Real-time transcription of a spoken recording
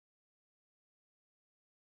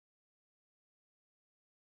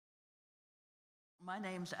My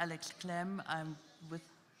name's Alex Klemm. I'm with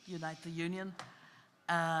Unite the Union,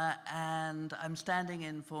 and I'm standing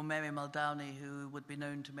in for Mary Muldowney, who would be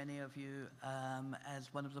known to many of you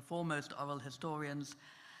as one of the foremost oral historians.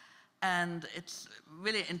 And it's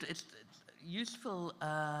really it's useful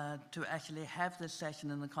to actually have this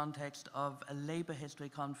session in the context of a Labour history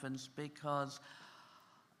conference, because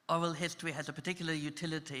oral history has a particular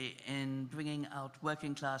utility in bringing out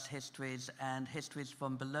working class histories and histories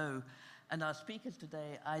from below. And our speakers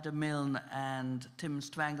today, Ida Milne and Tim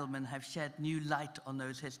Strangleman, have shed new light on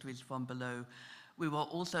those histories from below. We were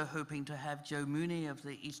also hoping to have Joe Mooney of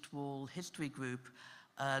the East Wall History Group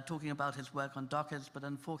talking about his work on Dockers, but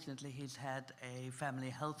unfortunately he's had a family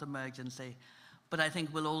health emergency. But I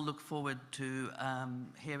think we'll all look forward to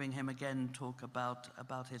hearing him again talk about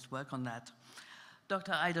his work on that.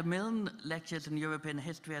 Dr. Ida Milne lectures in European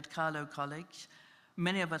history at Carlow College.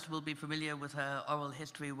 Many of us will be familiar with her oral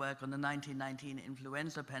history work on the 1919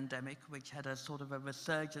 influenza pandemic, which had a sort of a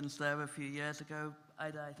resurgence there a few years ago.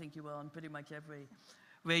 Ida, I think you were on pretty much every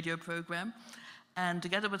radio program. And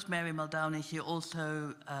together with Mary Muldowney, she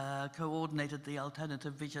also coordinated the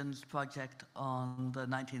Alternative Visions project on the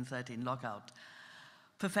 1913 lockout.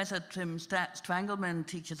 Professor Tim Strangleman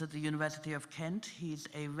teaches at the University of Kent. He's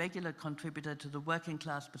a regular contributor to the Working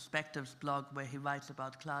Class Perspectives blog, where he writes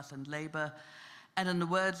about class and labour. And in the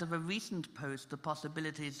words of a recent post, the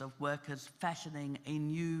possibilities of workers fashioning a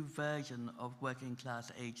new version of working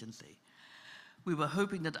class agency. We were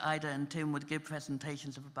hoping that Ida and Tim would give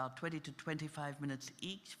presentations of about 20 to 25 minutes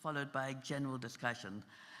each, followed by general discussion.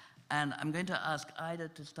 And I'm going to ask Ida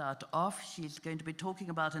to start off. She's going to be talking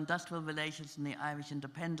about industrial relations in the Irish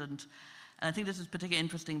Independent. And I think this is particularly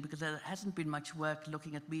interesting because there hasn't been much work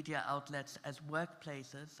looking at media outlets as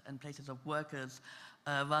workplaces and places of workers,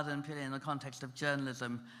 rather than purely in the context of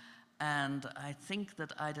journalism. And I think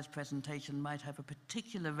that Ida's presentation might have a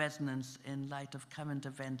particular resonance in light of current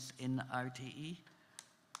events in RTE.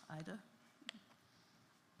 Ida?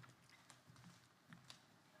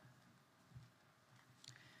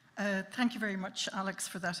 Thank you very much, Alex,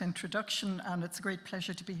 for that introduction. And it's a great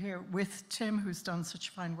pleasure to be here with Tim, who's done such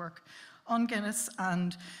fine work on Guinness.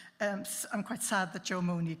 And I'm quite sad that Joe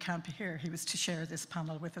Mooney can't be here. He was to share this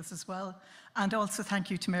panel with us as well. And also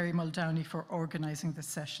thank you to Mary Muldowney for organising this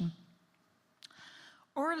session.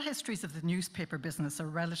 Oral histories of the newspaper business are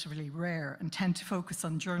relatively rare and tend to focus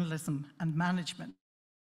on journalism and management.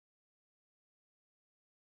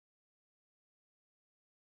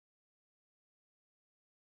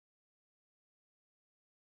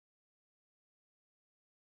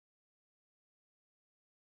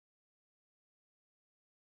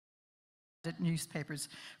 Newspapers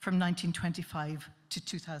from 1925 to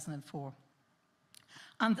 2004.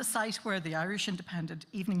 And the site where the Irish Independent,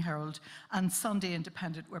 Evening Herald and Sunday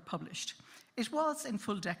Independent were published. It was, in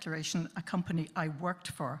full declaration, a company I worked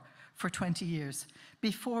for 20 years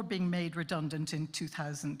before being made redundant in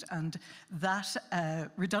 2000. And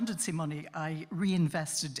that redundancy money I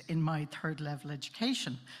reinvested in my third level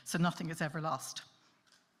education, so nothing is ever lost.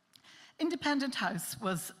 Independent House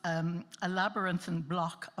was a labyrinthine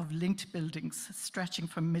block of linked buildings stretching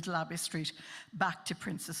from Middle Abbey Street back to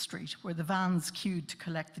Princes Street, where the vans queued to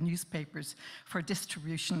collect the newspapers for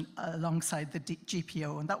distribution alongside the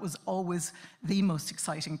GPO. And that was always the most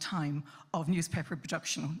exciting time of newspaper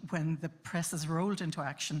production, when the presses rolled into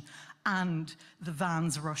action and the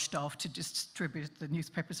vans rushed off to distribute the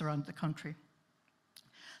newspapers around the country.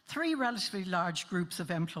 Three relatively large groups of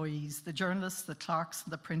employees, the journalists, the clerks,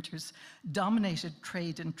 and the printers, dominated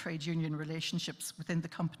trade and trade union relationships within the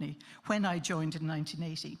company when I joined in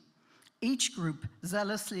 1980. Each group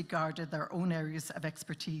zealously guarded their own areas of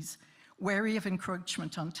expertise, wary of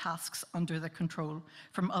encroachment on tasks under their control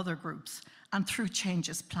from other groups and through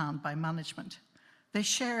changes planned by management. They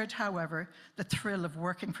shared, however, the thrill of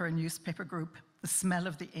working for a newspaper group, the smell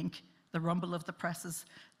of the ink, the rumble of the presses,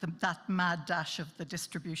 that mad dash of the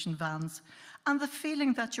distribution vans, and the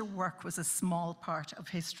feeling that your work was a small part of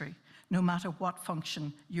history, no matter what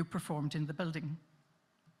function you performed in the building.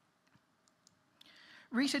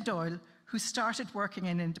 Rita Doyle, who started working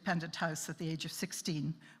in Independent House at the age of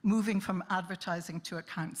 16, moving from advertising to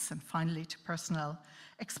accounts and finally to personnel,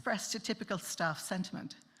 expressed a typical staff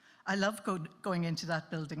sentiment. I love going into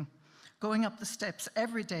that building, going up the steps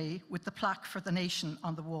every day with the plaque for the nation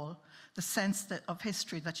on the wall, the sense of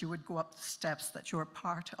history that you would go up the steps, that you were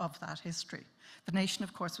part of that history. The nation,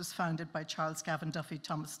 of course, was founded by Charles Gavin Duffy,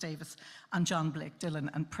 Thomas Davis, and John Blake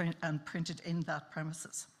Dillon, and printed in that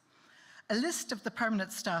premises. A list of the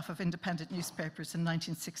permanent staff of independent newspapers in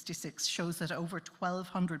 1966 shows that over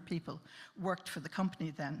 1,200 people worked for the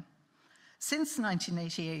company then. Since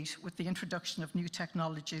 1988, with the introduction of new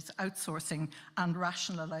technologies, outsourcing and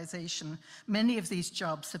rationalisation, many of these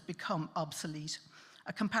jobs have become obsolete.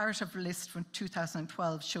 A comparative list from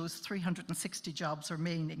 2012 shows 360 jobs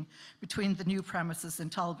remaining between the new premises in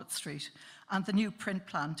Talbot Street and the new print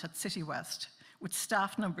plant at City West, with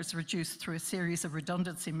staff numbers reduced through a series of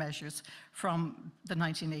redundancy measures from the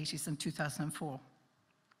 1980s and 2004.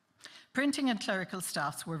 Printing and clerical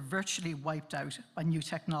staffs were virtually wiped out by new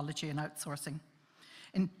technology and outsourcing.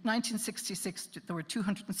 In 1966, there were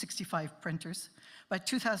 265 printers. By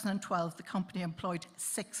 2012, the company employed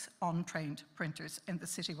 6 untrained printers in the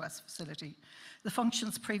City West facility, the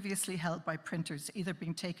functions previously held by printers either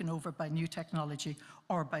being taken over by new technology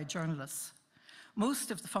or by journalists.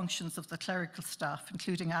 Most of the functions of the clerical staff,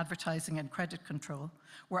 including advertising and credit control,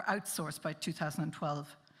 were outsourced by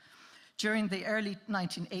 2012. During the early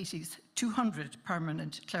 1980s, 200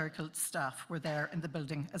 permanent clerical staff were there in the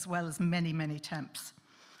building, as well as many, many temps.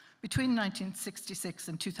 Between 1966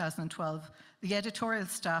 and 2012, the editorial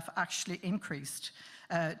staff actually increased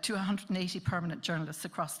to 180 permanent journalists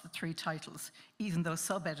across the 3 titles, even though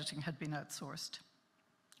sub-editing had been outsourced.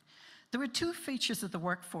 There were 2 features of the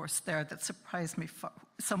workforce there that surprised me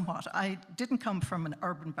somewhat. I didn't come from an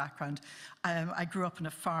urban background. I grew up on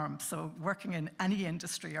a farm, so working in any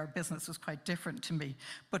industry or business was quite different to me,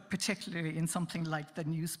 but particularly in something like the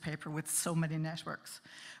newspaper with so many networks.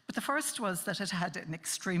 But the first was that it had an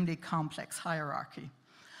extremely complex hierarchy.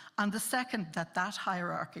 And the second, that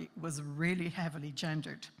hierarchy was really heavily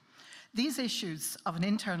gendered. These issues of an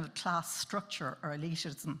internal class structure or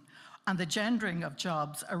elitism and the gendering of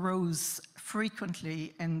jobs arose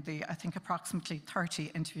frequently in the, I think, approximately 30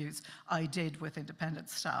 interviews I did with independent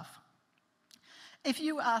staff. If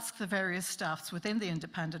you ask the various staffs within the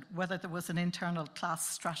independent whether there was an internal class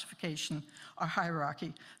stratification or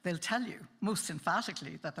hierarchy, they'll tell you, most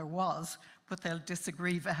emphatically, that there was, but they'll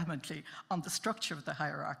disagree vehemently on the structure of the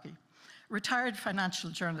hierarchy. Retired financial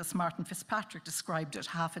journalist Martin Fitzpatrick described it,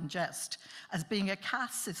 half in jest, as being a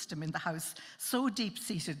caste system in the house so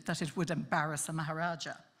deep-seated that it would embarrass a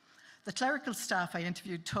Maharaja. The clerical staff I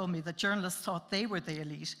interviewed told me that journalists thought they were the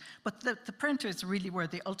elite, but the printers really were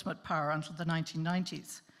the ultimate power until the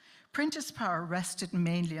 1990s. Printers' power rested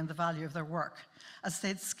mainly in the value of their work, as they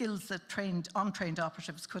had skills that untrained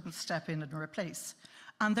operatives couldn't step in and replace,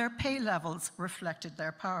 and their pay levels reflected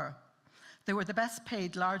their power. They were the best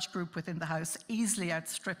paid large group within the house, easily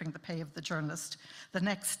outstripping the pay of the journalist, the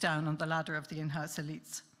next down on the ladder of the in-house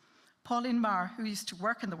elites. Pauline Marr, who used to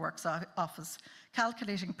work in the Works office,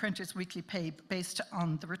 calculating printers' weekly pay based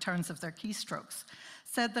on the returns of their keystrokes,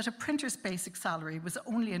 said that a printer's basic salary was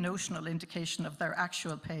only a notional indication of their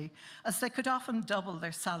actual pay, as they could often double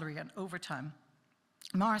their salary on overtime.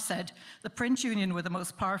 Marr said the print union were the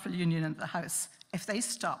most powerful union in the house. If they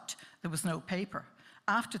stopped, there was no paper.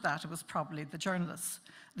 After that, it was probably the journalists.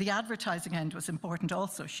 The advertising end was important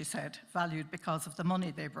also, she said, valued because of the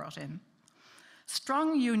money they brought in.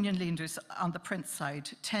 Strong union leaders on the print side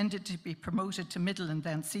tended to be promoted to middle and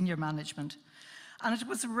then senior management, and it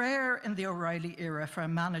was rare in the O'Reilly era for a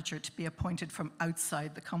manager to be appointed from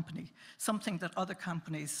outside the company, something that other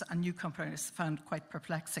companies and new companies found quite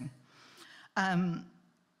perplexing.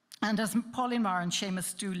 And as Pauline Marr and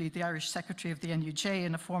Seamus Dooley, the Irish secretary of the NUJ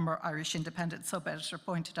and a former Irish independent sub-editor,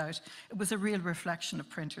 pointed out, it was a real reflection of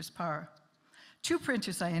printers' power. 2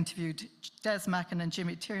 printers I interviewed, Des Mackin and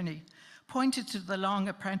Jimmy Tierney, pointed to the long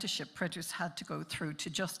apprenticeship printers had to go through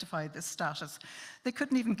to justify this status. They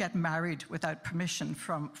couldn't even get married without permission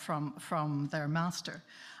from their master,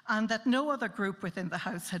 and that no other group within the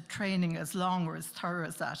house had training as long or as thorough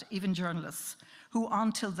as that, even journalists, who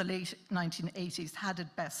until the late 1980s had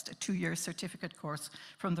at best a 2-year certificate course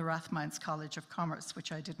from the Rathmines College of Commerce,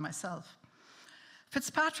 which I did myself.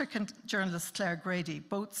 Fitzpatrick and journalist Claire Grady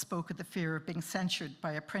both spoke of the fear of being censured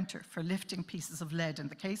by a printer for lifting pieces of lead in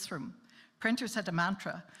the case room. Printers had a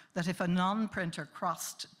mantra that if a non-printer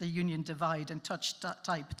crossed the union divide and touched that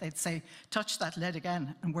type, they'd say, "Touch that lead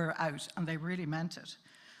again and we're out," and they really meant it.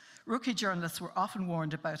 Rookie journalists were often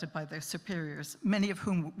warned about it by their superiors, many of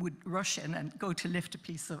whom would rush in and go to lift a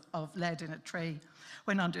piece of lead in a tray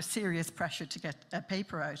when under serious pressure to get a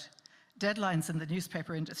paper out. Deadlines in the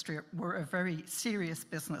newspaper industry were a very serious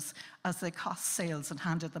business as they cost sales and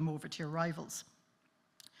handed them over to your rivals.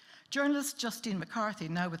 Journalist Justine McCarthy,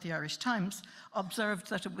 now with the Irish Times, observed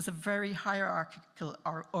that it was a very hierarchical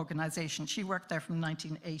organisation. She worked there from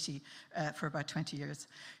 1980 for about 20 years.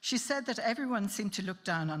 She said that everyone seemed to look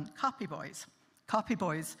down on copy boys. Copy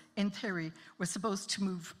boys, in theory, were supposed to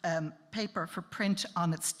move paper for print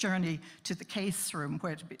on its journey to the case room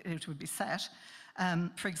where it would be set.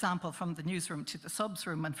 for example, from the newsroom to the subs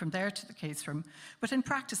room and from there to the case room, but in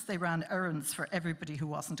practice they ran errands for everybody who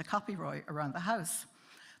wasn't a copyboy around the house.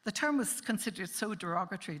 The term was considered so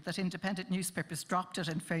derogatory that independent newspapers dropped it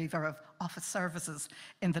in favour of office services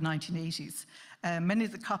in the 1980s. Many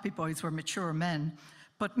of the copyboys were mature men,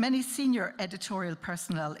 but many senior editorial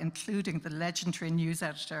personnel, including the legendary news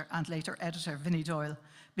editor and later editor Vinnie Doyle,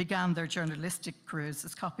 began their journalistic careers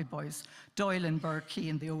as copyboys, Doyle in Burkey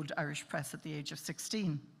in the Old Irish Press at the age of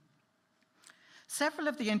 16. Several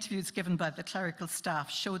of the interviews given by the clerical staff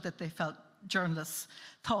showed that they felt journalists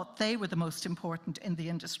thought they were the most important in the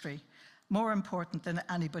industry, more important than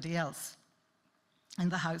anybody else in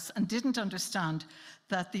the house, and didn't understand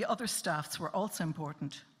that the other staffs were also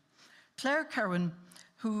important. Claire Kerwin,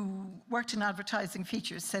 who worked in advertising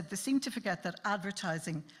features, said they seemed to forget that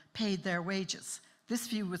advertising paid their wages. This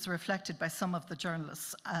view was reflected by some of the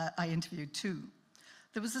journalists I interviewed too.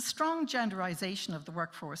 There was a strong genderisation of the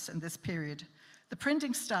workforce in this period. The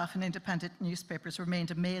printing staff in independent newspapers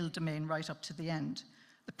remained a male domain right up to the end.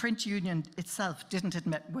 The print union itself didn't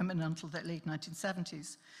admit women until the late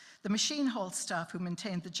 1970s. The machine hall staff who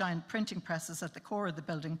maintained the giant printing presses at the core of the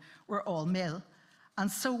building were all male,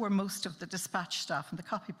 and so were most of the dispatch staff and the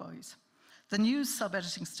copy boys. The news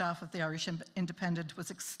sub-editing staff of the Irish Independent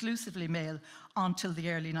was exclusively male until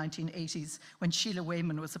the early 1980s, when Sheila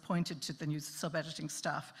Wayman was appointed to the news sub-editing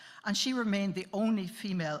staff, and she remained the only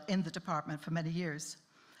female in the department for many years.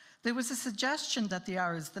 There was a suggestion that the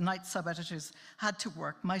hours the night sub-editors had to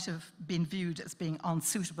work might have been viewed as being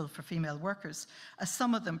unsuitable for female workers, as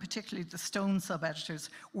some of them, particularly the Stone sub-editors,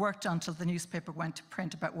 worked until the newspaper went to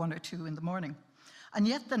print about 1 or 2 in the morning. And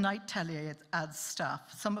yet the night tele-ads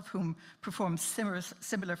staff, some of whom performed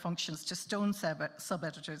similar functions to Stone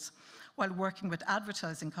sub-editors while working with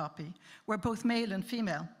advertising copy, were both male and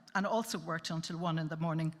female, and also worked until 1 in the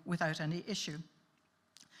morning without any issue.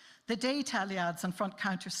 The day tele-ads and front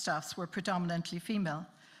counter staffs were predominantly female,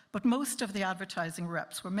 but most of the advertising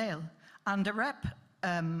reps were male, and a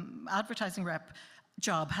advertising rep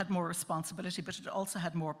job had more responsibility, but it also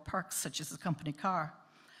had more perks, such as a company car.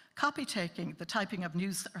 Copy taking, the typing of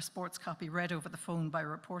news or sports copy read over the phone by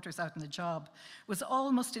reporters out on the job, was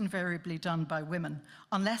almost invariably done by women,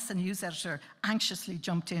 unless a news editor anxiously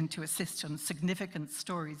jumped in to assist on significant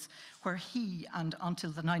stories where he, and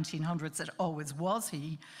until the 1900s it always was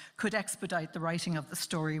he, could expedite the writing of the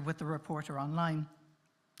story with the reporter online.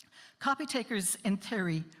 Copy takers, in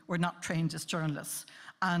theory, were not trained as journalists,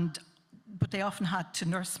 but they often had to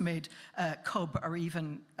nursemaid, cub, or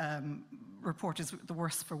even reporters the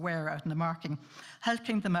worse for wear out in the marking,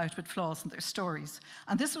 helping them out with flaws in their stories.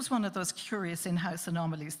 And this was one of those curious in-house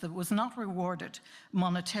anomalies that was not rewarded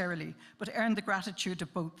monetarily, but earned the gratitude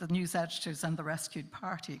of both the news editors and the rescued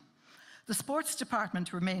party. The sports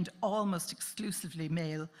department remained almost exclusively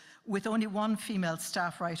male, with only 1 female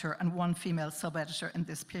staff writer and 1 female sub-editor in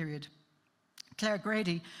this period. Claire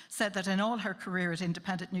Grady said that in all her career at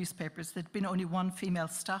independent newspapers, there'd been only 1 female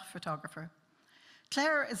staff photographer.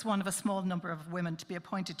 Claire is one of a small number of women to be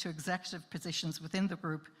appointed to executive positions within the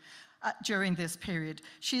group during this period.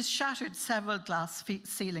 She has shattered several glass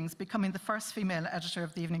ceilings, becoming the first female editor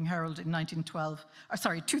of the Evening Herald in 2012,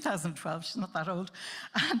 she's not that old,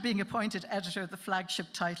 and being appointed editor of the flagship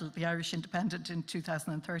title, The Irish Independent, in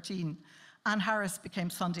 2013. Anne Harris became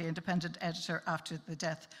Sunday Independent editor after the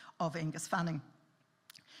death of Angus Fanning.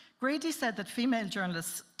 Grady said that female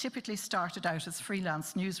journalists typically started out as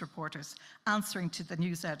freelance news reporters, answering to the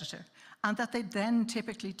news editor, and that they then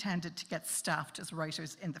typically tended to get staffed as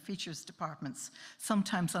writers in the features departments,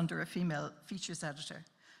 sometimes under a female features editor.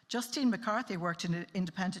 Justine McCarthy worked in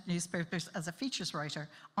independent newspapers as a features writer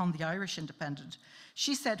on the Irish Independent.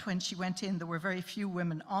 She said when she went in, there were very few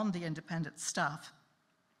women on the independent staff,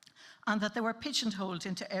 and that they were pigeonholed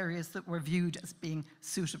into areas that were viewed as being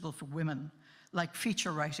suitable for women, like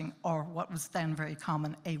feature writing, or what was then very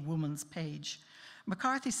common, a woman's page.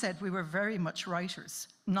 McCarthy said we were very much writers,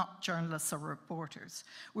 not journalists or reporters.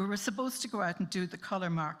 We were supposed to go out and do the colour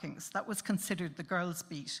markings. That was considered the girls'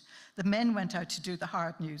 beat. The men went out to do the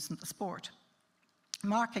hard news and the sport.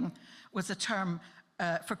 Marking was a term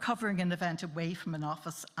for covering an event away from an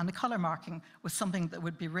office, and a colour marking was something that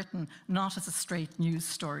would be written not as a straight news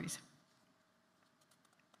story.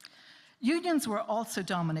 Unions were also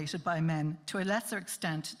dominated by men, to a lesser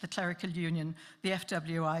extent the clerical union, the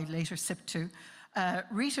FWI, later SIPTU.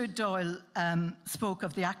 Rita Doyle spoke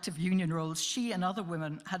of the active union roles she and other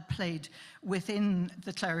women had played within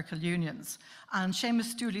the clerical unions. And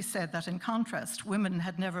Seamus Dooley said that in contrast, women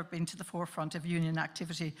had never been to the forefront of union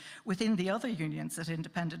activity within the other unions at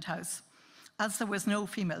Independent House. As there was no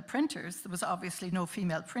female printers, there was obviously no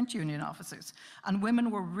female print union officers, and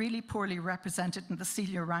women were really poorly represented in the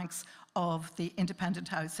senior ranks of the independent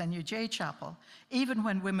house NUJ Chapel, even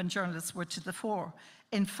when women journalists were to the fore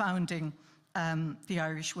in founding the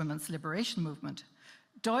Irish Women's Liberation Movement.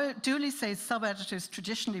 Dooley says sub-editors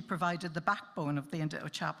traditionally provided the backbone of the Indo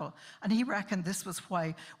Chapel, and he reckoned this was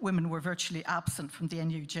why women were virtually absent from the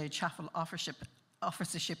NUJ Chapel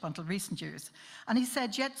officership until recent years. And he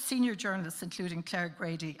said, yet senior journalists, including Claire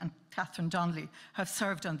Grady and Catherine Donnelly, have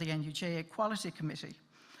served on the NUJ Equality Committee.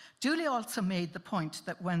 Dooley also made the point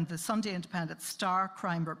that when the Sunday Independent star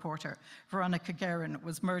crime reporter Veronica Guerin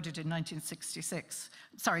was murdered in 1996,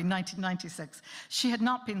 she had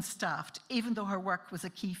not been staffed, even though her work was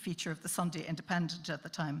a key feature of the Sunday Independent at the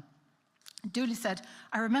time. Dooley said,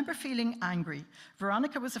 I remember feeling angry.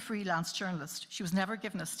 Veronica was a freelance journalist. She was never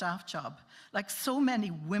given a staff job. Like so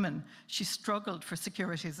many women, she struggled for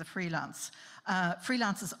security as a freelance.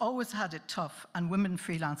 Freelancers always had it tough, and women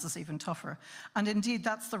freelancers even tougher. And indeed,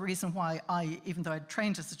 that's the reason why I, even though I'd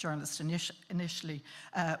trained as a journalist initially,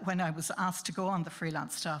 when I was asked to go on the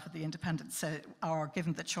freelance staff at the Independent, or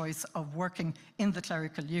given the choice of working in the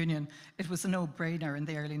clerical union, it was a no-brainer in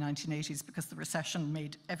the early 1980s because the recession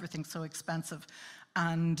made everything so expensive.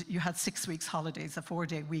 And you had 6 weeks holidays, a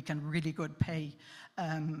 4-day week, and really good pay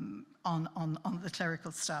on the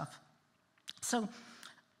clerical staff. So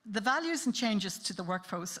the values and changes to the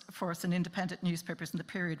workforce in independent newspapers in the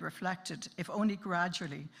period reflected, if only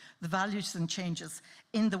gradually, the values and changes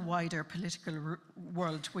in the wider political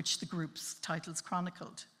world which the group's titles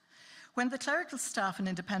chronicled. When the clerical staff in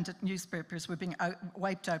independent newspapers were being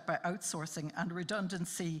wiped out by outsourcing and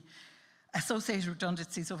associated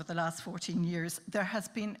redundancies over the last 14 years, there has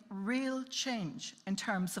been real change in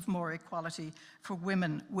terms of more equality for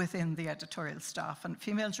women within the editorial staff. And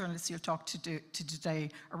female journalists you'll talk to today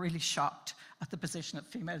are really shocked at the position of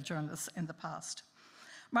female journalists in the past.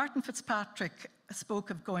 Martin Fitzpatrick spoke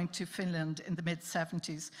of going to Finland in the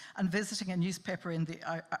mid-70s and visiting a newspaper in the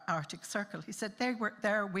Arctic Circle. He said,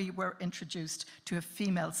 there we were introduced to a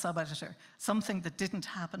female sub-editor, something that didn't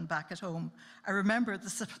happen back at home. I remember the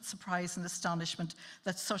surprise and astonishment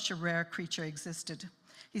that such a rare creature existed.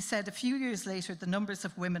 He said a few years later, the numbers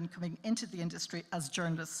of women coming into the industry as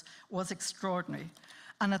journalists was extraordinary.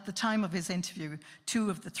 And at the time of his interview, 2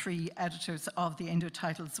 of the 3 editors of the Indo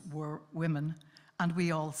titles were women. And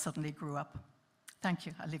we all suddenly grew up. Thank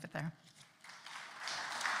you. I'll leave it there.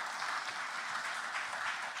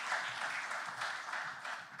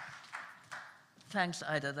 Thanks,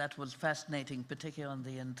 Ida. That was fascinating, particularly on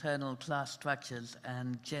the internal class structures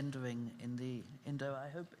and gendering in the Indo. I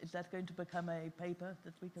hope, is that going to become a paper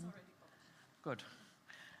that we can? Good.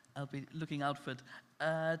 I'll be looking out for it.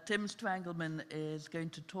 Tim Strangleman is going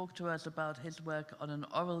to talk to us about his work on an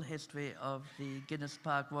oral history of the Guinness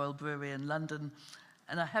Park Royal Brewery in London.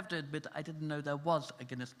 And I have to admit, I didn't know there was a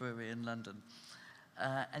Guinness Brewery in London.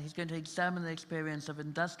 And he's going to examine the experience of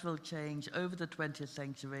industrial change over the 20th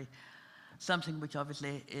century, something which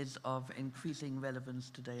obviously is of increasing relevance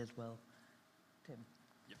today as well. Tim.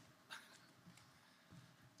 Yep.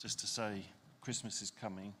 Just to say, Christmas is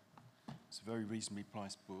coming. It's a very reasonably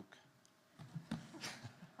priced book.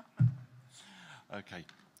 Okay,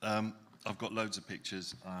 I've got loads of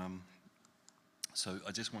pictures. So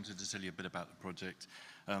I just wanted to tell you a bit about the project.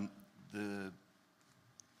 The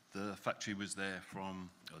factory was there from,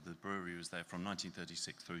 or the brewery was there from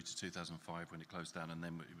 1936 through to 2005 when it closed down, and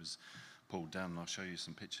then it was pulled down, and I'll show you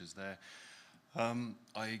some pictures there.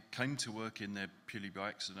 I came to work in there purely by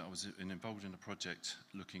accident. I was involved in a project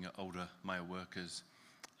looking at older male workers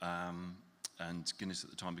and Guinness at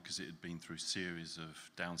the time, because it had been through a series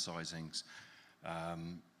of downsizings,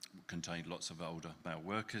 contained lots of older male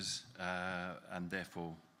workers, and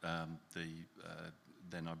therefore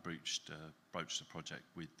then I broached the project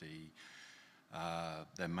with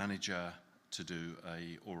their manager to do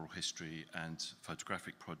a oral history and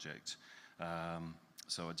photographic project.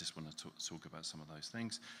 So I just want to talk about some of those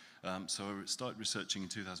things. So I started researching in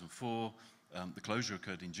 2004. The closure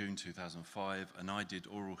occurred in June 2005, and I did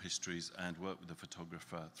oral histories and worked with a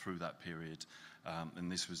photographer through that period.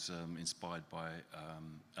 And this was inspired by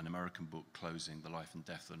an American book closing, The Life and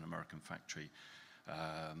Death of an American Factory.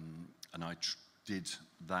 And I did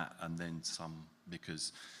that and then some,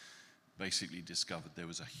 because basically discovered there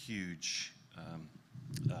was a huge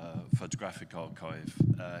photographic archive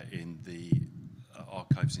in the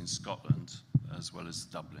archives in Scotland as well as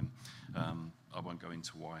Dublin. I won't go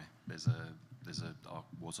into why.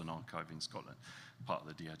 Was an archive in Scotland, part of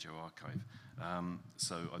the Diageo archive.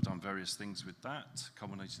 So I've done various things with that,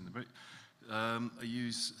 culminating in the book. I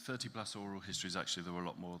use 30 plus oral histories. Actually, there were a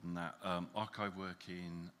lot more than that. Archive work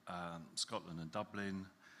in Scotland and Dublin.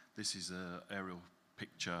 This is an aerial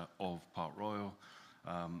picture of Park Royal.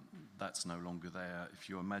 That's no longer there. If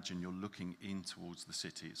you imagine you're looking in towards the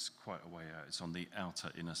city, it's quite a way out. It's on the outer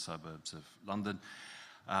inner suburbs of London.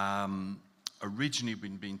 Originally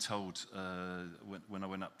been told when I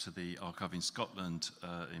went up to the archive in Scotland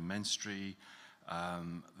in Menstrie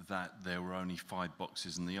that there were only 5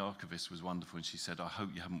 boxes, and the archivist was wonderful, and she said, I hope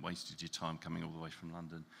you haven't wasted your time coming all the way from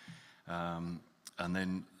London. And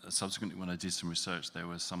then subsequently, when I did some research, there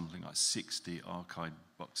was something like 60 archive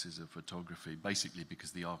boxes of photography, basically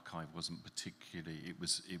because the archive wasn't particularly, it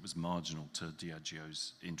was marginal to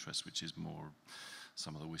Diageo's interest, which is more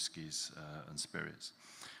some of the whiskies and spirits.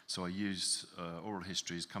 So I used oral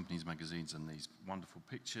histories, companies' magazines, and these wonderful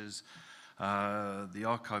pictures. The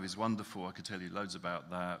archive is wonderful. I could tell you loads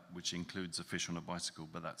about that, which includes a fish on a bicycle,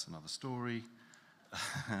 but that's another story.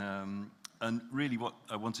 And really what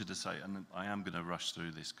I wanted to say, and I am going to rush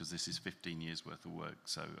through this because this is 15 years worth of work,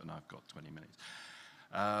 and I've got 20 minutes.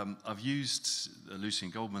 I've used Lucian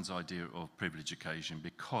Goldman's idea of privilege occasion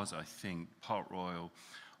because I think Park Royal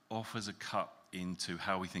offers a cut into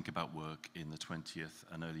how we think about work in the 20th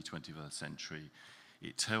and early 21st century.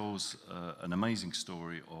 It tells an amazing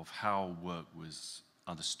story of how work was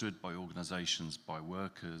understood by organizations, by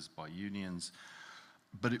workers, by unions,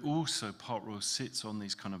 but it also, Park Royal sits on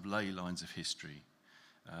these kind of ley lines of history.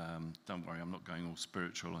 Don't worry, I'm not going all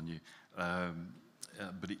spiritual on you.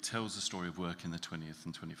 But it tells the story of work in the 20th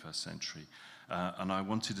and 21st century. And I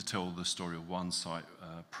wanted to tell the story of one site,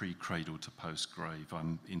 pre-cradle to post-grave.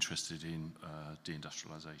 I'm interested in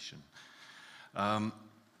deindustrialization.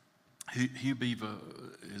 Hugh Beaver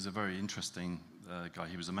is a very interesting guy.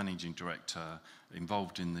 He was a managing director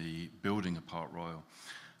involved in the building of Park Royal.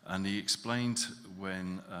 And he explained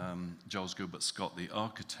when Giles Gilbert Scott, the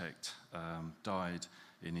architect, died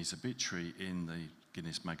in his obituary in the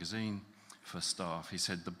Guinness magazine for staff, he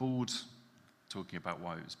said the board, talking about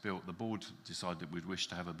why it was built, the board decided we'd wish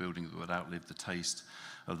to have a building that would outlive the taste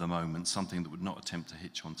of the moment, something that would not attempt to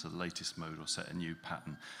hitch onto the latest mode or set a new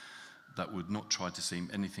pattern, that would not try to seem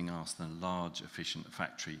anything else than a large, efficient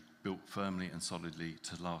factory built firmly and solidly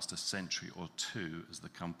to last a century or two as the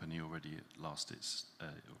company already lasted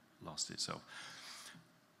itself.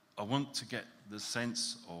 I want to get the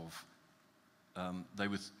sense of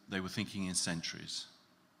they were thinking in centuries.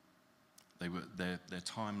 Their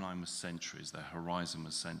timeline was centuries, their horizon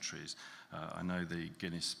was centuries. I know the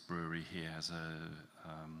Guinness Brewery here has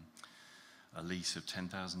a lease of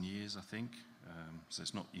 10,000 years, I think, so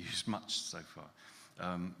it's not used much so far.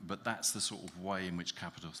 But that's the sort of way in which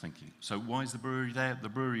capital's thinking. So why is the brewery there? The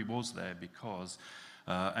brewery was there because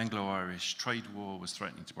Anglo-Irish trade war was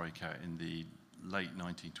threatening to break out in the late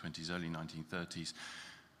 1920s, early 1930s.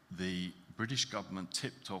 The British government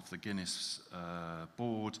tipped off the Guinness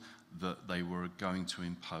board that they were going to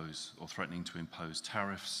impose or threatening to impose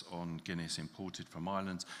tariffs on Guinness imported from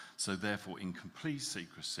Ireland. So therefore, in complete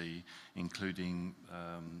secrecy, including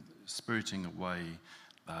spiriting away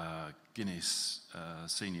Guinness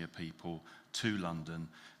senior people to London,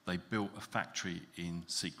 they built a factory in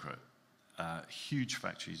secret. Huge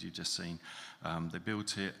factories you've just seen. They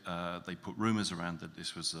built it, they put rumours around that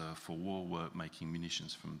this was for war work, making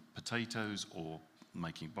munitions from potatoes or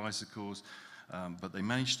making bicycles, but they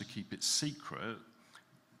managed to keep it secret.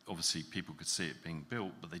 Obviously people could see it being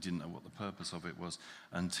built, but they didn't know what the purpose of it was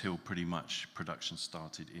until pretty much production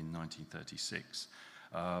started in 1936.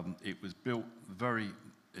 It was built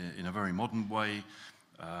in a very modern way,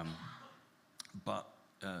 but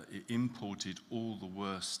it imported all the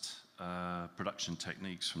worst production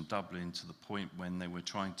techniques from Dublin to the point when they were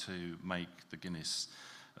trying to make the Guinness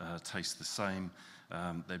taste the same.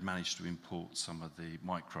 They'd managed to import some of the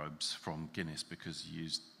microbes from Guinness because you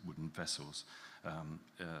used wooden vessels.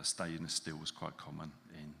 Stainless steel was quite common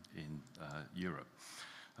in Europe.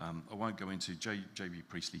 I won't go into, J.B.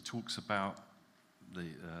 Priestley talks about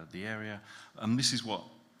the area. This is what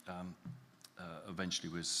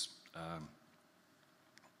eventually was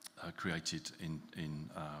created in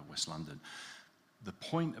West London. The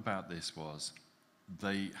point about this was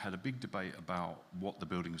they had a big debate about what the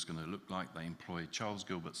building was going to look like. They employed Charles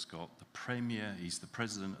Gilbert Scott, the Premier. He's the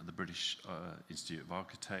president of the British Institute of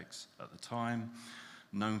Architects at the time,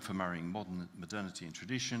 known for marrying modernity and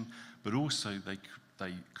tradition, but also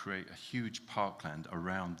they create a huge parkland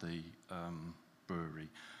around the brewery.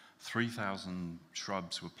 3,000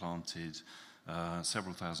 shrubs were planted,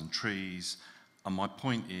 several thousand trees. And my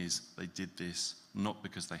point is they did this not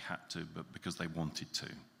because they had to, but because they wanted to.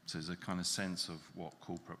 So there's a kind of sense of what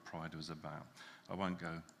corporate pride was about. I won't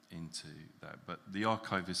go into that. But the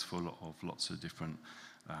archive is full of lots of different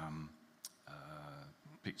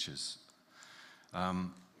pictures.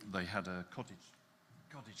 They had a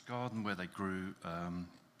cottage garden where they grew,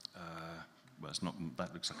 well, it's not,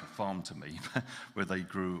 that looks like a farm to me, where they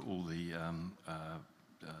grew all the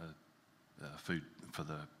food for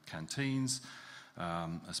the canteens.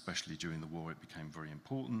 Especially during the war, it became very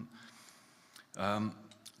important.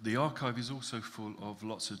 The archive is also full of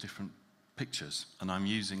lots of different pictures, and I'm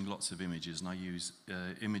using lots of images, and I use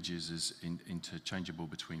images as interchangeable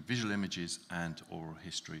between visual images and oral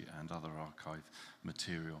history and other archive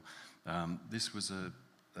material. This was a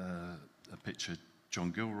picture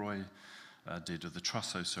John Gilroy did of the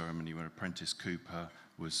Trousseau ceremony, where apprentice Cooper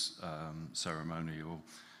was ceremonially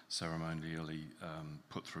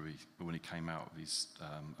put through, when he came out of his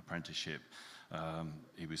apprenticeship.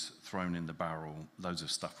 He was thrown in the barrel, loads of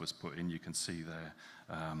stuff was put in. You can see there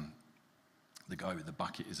the guy with the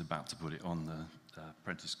bucket is about to put it on the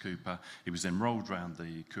apprentice Cooper. He was then rolled round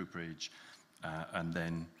the cooperage, and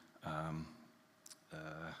then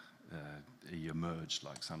he emerged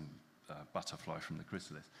like some butterfly from the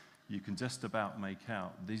chrysalis. You can just about make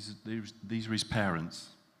out, these are his parents.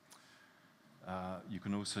 You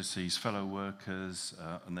can also see his fellow workers,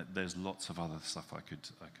 and there's lots of other stuff I could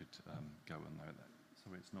go and know that.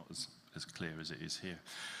 So it's not as clear as it is here.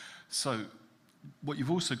 So what you've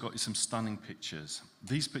also got is some stunning pictures.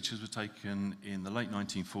 These pictures were taken in the late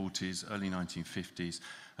 1940s, early 1950s,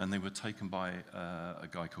 and they were taken by a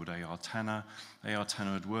guy called A.R. Tanner. A.R.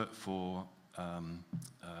 Tanner had worked for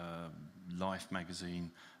Life magazine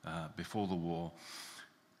before the war.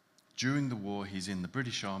 During the war, he's in the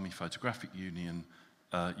British Army Photographic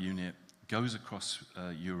Unit, goes across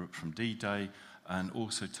Europe from D-Day, and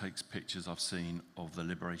also takes pictures I've seen of the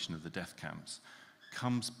liberation of the death camps.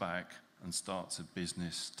 Comes back and starts a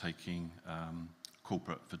business taking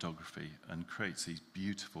corporate photography and creates these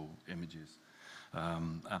beautiful images,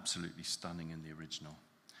 absolutely stunning in the original.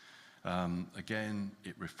 Again,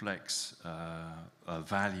 it reflects a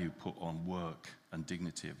value put on work and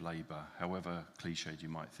dignity of labour. However cliched you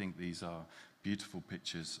might think, these are beautiful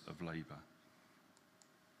pictures of labour.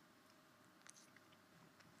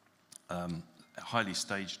 Highly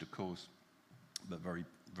staged, of course, but very,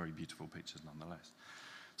 very beautiful pictures nonetheless.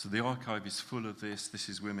 So the archive is full of this. This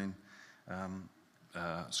is women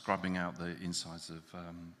scrubbing out the insides of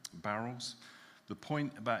barrels. The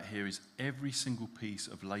point about here is every single piece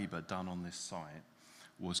of labour done on this site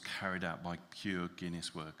was carried out by pure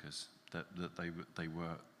Guinness workers.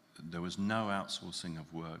 There was no outsourcing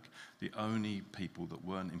of work. The only people that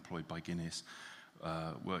weren't employed by Guinness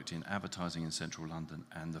worked in advertising in central London,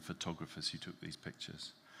 and the photographers who took these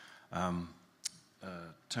pictures.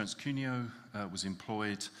 Terence Cuneo was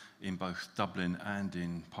employed in both Dublin and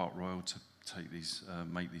in Park Royal to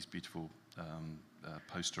make these beautiful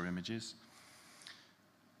poster images.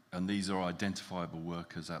 And these are identifiable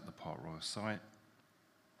workers at the Park Royal site.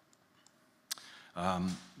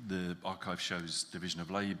 The archive shows division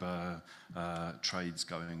of labour, trades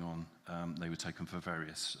going on. They were taken for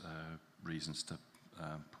various reasons to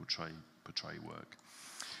portray work.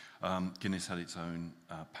 Guinness had its own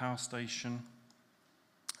power station,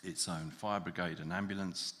 its own fire brigade and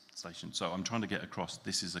ambulance station. So I'm trying to get across,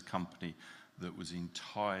 this is a company that was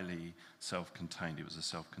entirely self-contained. It was a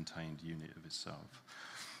self-contained unit of itself.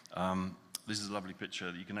 This is a lovely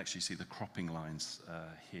picture. You can actually see the cropping lines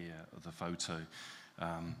here of the photo.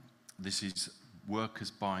 This is workers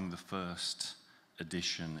buying the first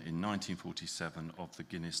edition in 1947 of the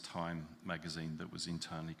Guinness Time magazine that was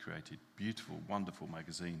internally created. Beautiful, wonderful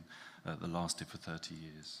magazine that lasted for 30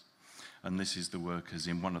 years. And this is the workers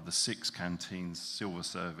in one of the 6 canteens, silver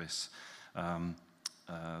service,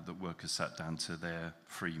 that workers sat down to their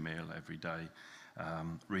free meal every day.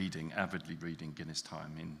 Avidly reading Guinness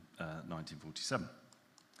Time in 1947.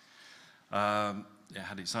 It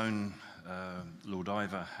had its own, Lord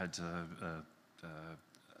Iver had a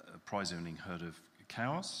prize-earning herd of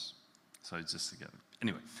cows. So just to get,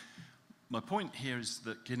 anyway, my point here is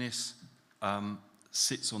that Guinness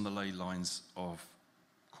sits on the ley lines of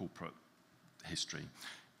corporate history.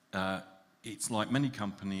 It's like many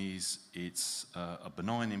companies, it's a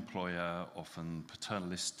benign employer, often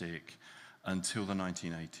paternalistic, until the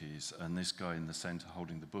 1980s. And this guy in the centre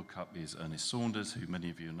holding the book up is Ernest Saunders, who many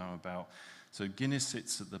of you know about. So Guinness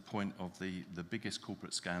sits at the point of the biggest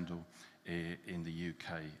corporate scandal in the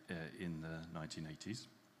UK in the 1980s.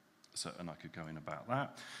 So, and I could go in about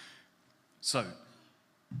that. So,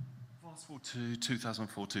 fast forward to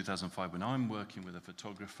 2004, 2005, when I'm working with a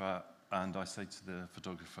photographer, and I say to the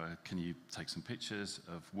photographer, can you take some pictures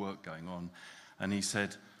of work going on? And he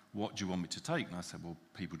said, what do you want me to take? And I said, well,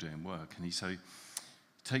 people doing work. And he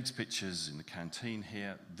takes pictures in the canteen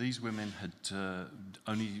here. These women had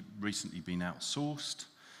only recently been outsourced,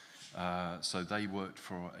 so they worked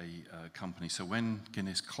for a company. So when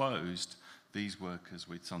Guinness closed, these workers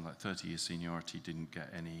with something like 30 years seniority didn't get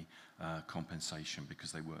any compensation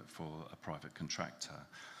because they worked for a private contractor.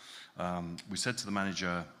 We said to the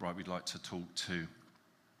manager, right, we'd like to talk to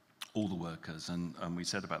all the workers, and we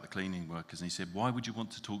said about the cleaning workers, and he said, why would you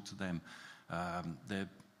want to talk to them?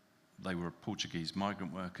 They were Portuguese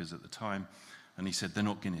migrant workers at the time, and he said, they're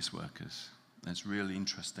not Guinness workers. That's a really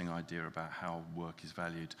interesting idea about how work is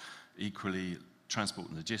valued. Equally, transport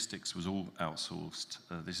and logistics was all outsourced.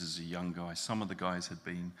 This is a young guy. Some of the guys had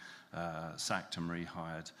been sacked and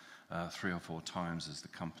rehired 3 or 4 times as the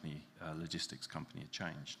company, logistics company had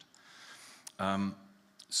changed.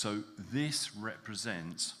 So this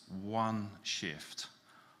represents one shift.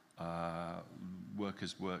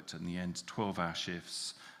 Workers worked in the end 12-hour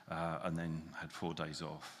shifts and then had 4 days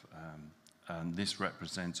off. And this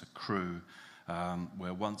represents a crew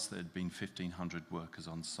where once there had been 1,500 workers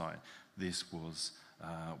on site, this was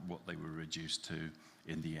what they were reduced to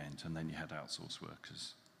in the end, and then you had outsourced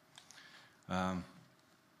workers.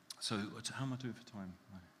 So how am I doing for time?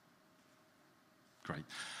 Great.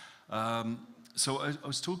 So I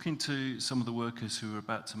was talking to some of the workers who were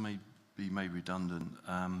about to be made redundant,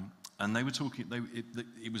 and they were talking.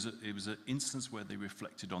 It was an instance where they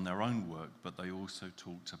reflected on their own work, but they also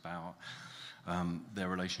talked about their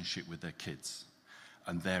relationship with their kids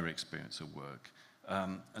and their experience of work.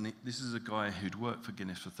 This is a guy who'd worked for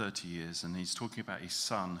Guinness for 30 years, and he's talking about his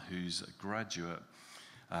son, who's a graduate,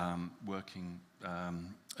 working.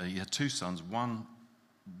 He had 2 sons. One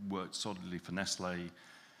worked solidly for Nestle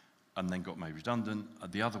and then got made redundant.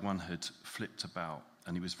 The other one had flipped about,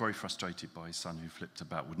 and he was very frustrated by his son who flipped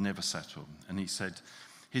about, would never settle. And he said,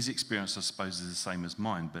 his experience, I suppose, is the same as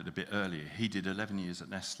mine, but a bit earlier. He did 11 years at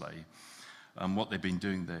Nestle, and what they've been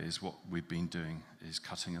doing there is what we've been doing, is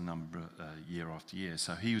cutting a number year after year.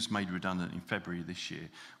 So he was made redundant in February this year.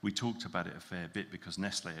 We talked about it a fair bit because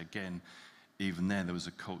Nestle, again, even there was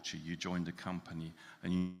a culture. You joined a company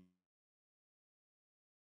and you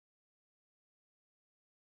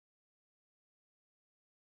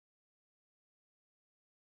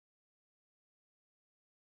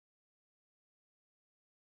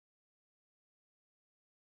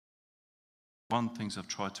one of the things I've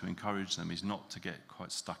tried to encourage them is not to get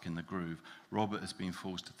quite stuck in the groove. Robert has been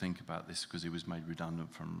forced to think about this because he was made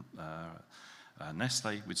redundant from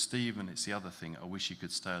Nestle. With Stephen, it's the other thing. I wish he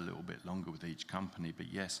could stay a little bit longer with each company, but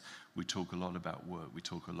yes, we talk a lot about work. We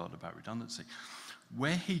talk a lot about redundancy.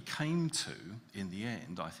 Where he came to, in the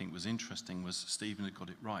end, I think was interesting, was Stephen had got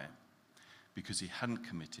it right because he hadn't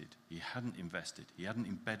committed, he hadn't invested, he hadn't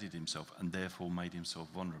embedded himself and therefore made himself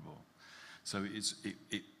vulnerable. So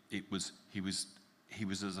he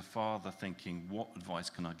was as a father thinking, what advice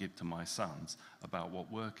can I give to my sons about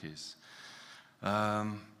what work is?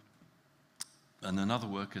 And another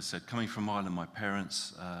worker said, coming from Ireland, my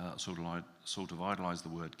parents sort of idolised the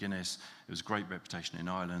word Guinness. It was a great reputation in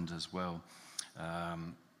Ireland as well.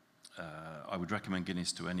 I would recommend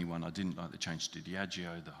Guinness to anyone. I didn't like the change to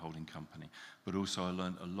Diageo, the holding company, but also I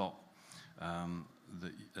learned a lot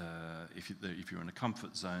that if you're in a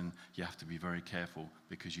comfort zone, you have to be very careful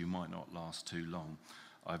because you might not last too long.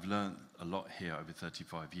 I've learned a lot here over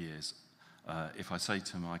 35 years. If I say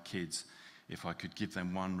to my kids, if I could give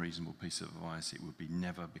them one reasonable piece of advice, it would be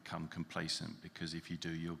never become complacent, because if you do,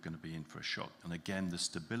 you're going to be in for a shock. And again, the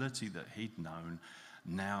stability that he'd known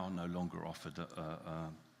now no longer offered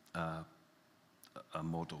a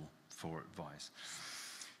model for advice.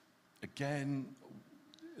 Again,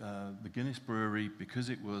 the Guinness Brewery, because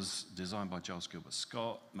it was designed by Giles Gilbert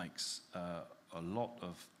Scott, makes a lot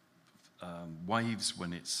of waves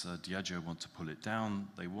when it's Diageo want to pull it down.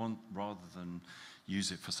 They want, rather than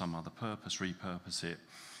use it for some other purpose, repurpose it,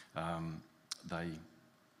 they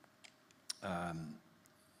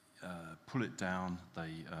pull it down,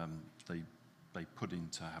 they put in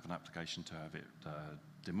to have an application to have it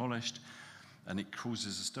demolished, and it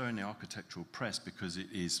causes a stir in the architectural press because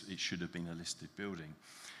it should have been a listed building.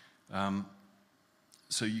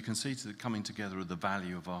 So you can see the coming together of the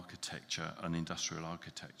value of architecture and industrial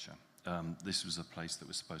architecture. This was a place that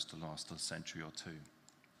was supposed to last a century or two.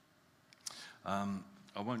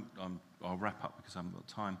 I'll wrap up because I haven't got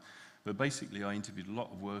time. But basically, I interviewed a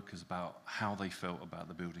lot of workers about how they felt about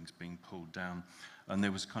the buildings being pulled down. And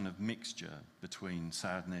there was kind of mixture between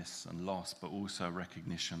sadness and loss, but also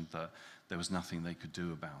recognition that there was nothing they could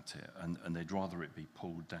do about it. And they'd rather it be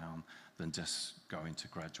pulled down than just go into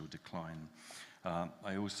gradual decline.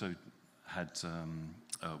 I also had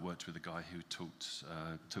worked with a guy who took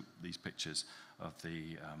these pictures of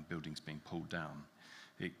the buildings being pulled down.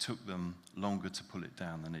 It took them longer to pull it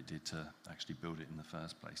down than it did to actually build it in the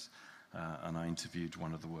first place. And I interviewed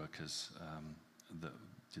one of the workers that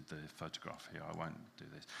did the photograph here. I won't do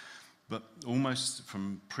this. But almost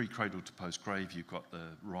from pre-cradle to post-grave, you've got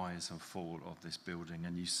the rise and fall of this building.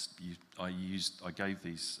 And I gave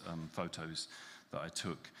these photos that I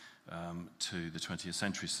took to the 20th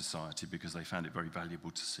Century Society because they found it very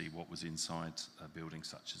valuable to see what was inside a building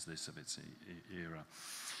such as this of its era.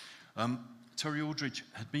 Terry Aldridge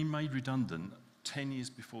had been made redundant 10 years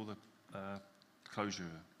before the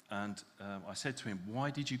closure. And I said to him, why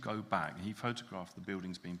did you go back? And he photographed the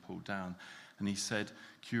buildings being pulled down. And he said,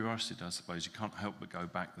 curiosity, I suppose, you can't help but go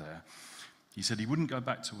back there. He said he wouldn't go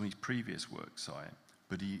back to his previous work site,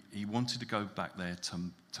 but he wanted to go back there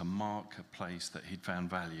to mark a place that he'd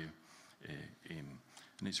found value in.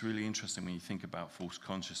 And it's really interesting when you think about false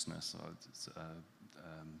consciousness,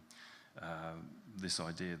 this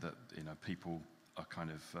idea that people are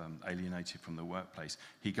kind of alienated from the workplace.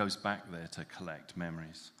 He goes back there to collect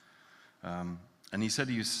memories. And he said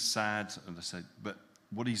he was sad, and I said, but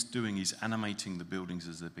what he's doing is animating the buildings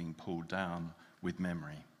as they're being pulled down with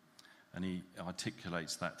memory. And he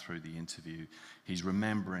articulates that through the interview. He's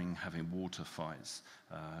remembering having water fights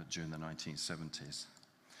during the 1970s.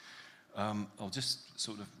 I'll just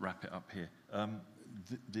sort of wrap it up here.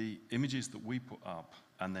 The images that we put up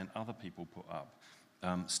and then other people put up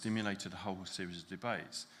stimulated a whole series of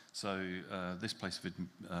debates. So this place,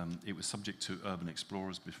 it was subject to urban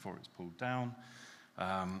explorers before it was pulled down.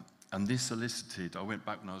 And this elicited, I went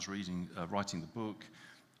back when I was writing the book,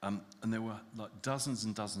 and there were like dozens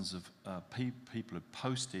and dozens of people had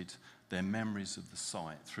posted their memories of the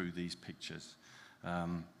site through these pictures.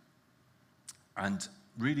 And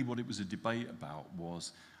really what it was a debate about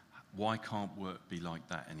was, why can't work be like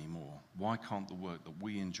that anymore? Why can't the work that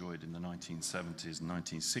we enjoyed in the 1970s and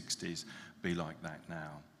 1960s be like that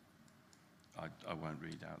now? I won't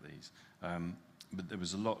read out these. But there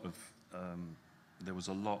was a lot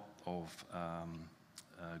of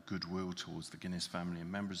goodwill towards the Guinness family and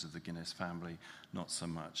members of the Guinness family, not so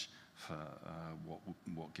much for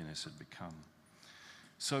what Guinness had become.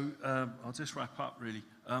 So I'll just wrap up, really.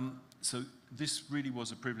 So this really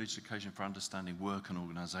was a privileged occasion for understanding work and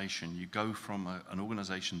organisation. You go from an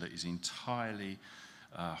organisation that is entirely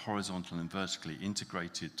horizontal and vertically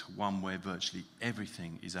integrated to one where virtually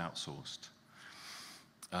everything is outsourced.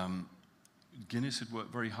 Guinness had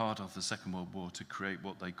worked very hard after the Second World War to create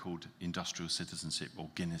what they called industrial citizenship, or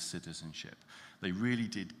Guinness citizenship. They really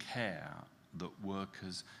did care that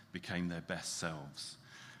workers became their best selves.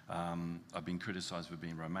 I've been criticised for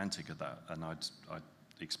being romantic at that, and I'd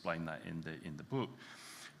explain that in the book.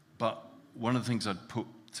 But one of the things I'd put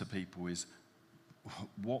to people is,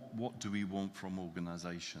 what do we want from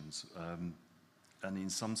organisations? And in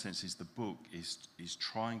some senses, the book is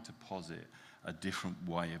trying to posit a different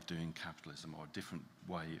way of doing capitalism, or a different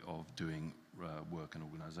way of doing work and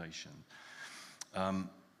organisation.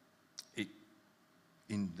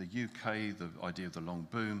 In the UK, the idea of the long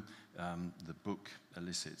boom, the book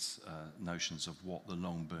elicits notions of what the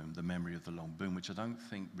long boom, the memory of the long boom, which I don't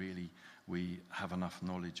think really we have enough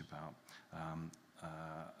knowledge about,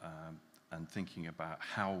 and thinking about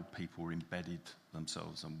how people embedded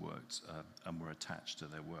themselves and worked and were attached to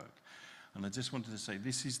their work. And I just wanted to say,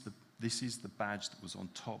 this is the badge that was on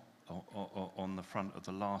top, on the front of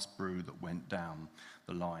the last brew that went down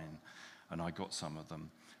the line, and I got some of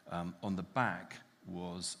them. On the back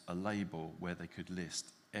was a label where they could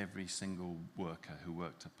list every single worker who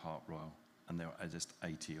worked at Park Royal, and there are just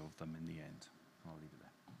 80 of them in the end. I'll leave it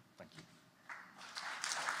there. Thank you.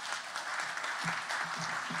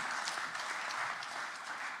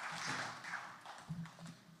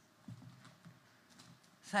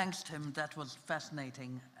 Thanks, Tim. That was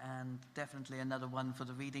fascinating, and definitely another one for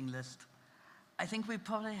the reading list. I think we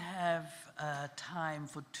probably have time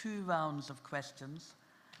for 2 rounds of questions.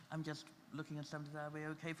 I'm just looking at something. Are we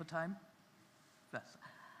okay for time? Yes.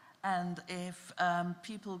 And if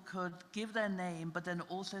people could give their name, but then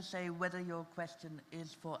also say whether your question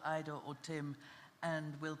is for Ida or Tim,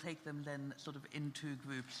 and we'll take them then sort of in 2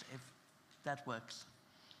 groups, if that works.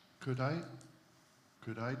 Could I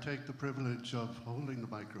take the privilege of holding the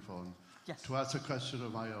microphone? Yes. To ask a question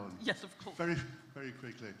of my own? Yes, of course. Very, very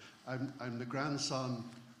quickly. I'm the grandson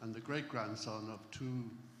and the great-grandson of 2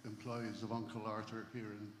 employees of Uncle Arthur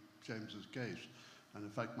here in James's Gate. And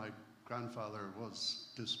in fact, my grandfather was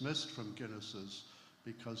dismissed from Guinness's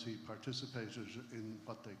because he participated in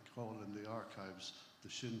what they call in the archives the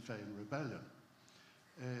Sinn Féin Rebellion.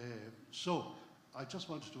 So I just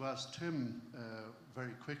wanted to ask Tim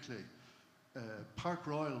very quickly. Park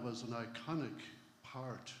Royal was an iconic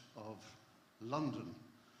part of London,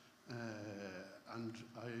 and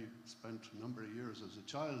I spent a number of years as a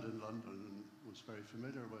child in London and was very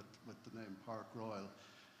familiar with the name Park Royal.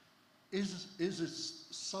 Is its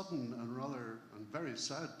sudden and very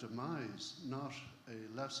sad demise not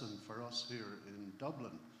a lesson for us here in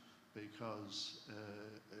Dublin? Because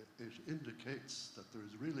it indicates that there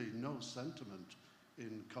is really no sentiment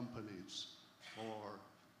in companies for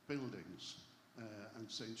buildings. And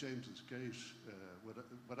St. James's Gate,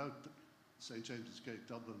 without St. James's Gate,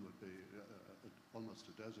 Dublin would be almost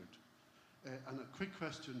a desert. And a quick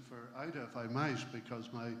question for Ida, if I might, because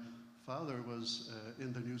my father was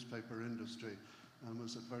in the newspaper industry and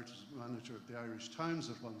was advertising manager of the Irish Times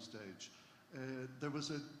at one stage. There was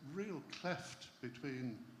a real cleft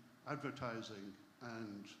between advertising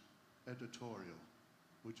and editorial.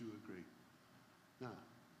 Would you agree? Now,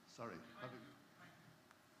 sorry.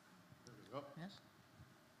 There we go. Yes.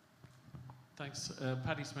 Thanks.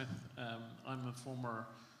 Paddy Smith. I'm a former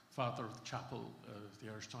father of the chapel of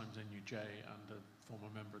the Irish Times NUJ and a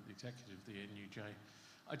former member of the executive of the NUJ.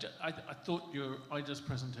 I thought your Ida's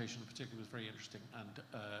presentation in particular was very interesting, and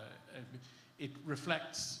it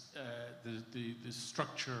reflects the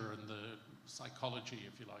structure and the psychology,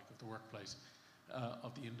 if you like, of the workplace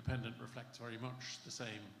of the Independent reflects very much the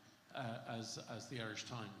same as the Irish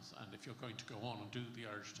Times. And if you're going to go on and do the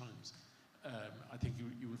Irish Times, I think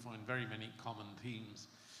you will find very many common themes.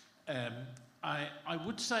 I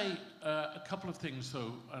would say a couple of things,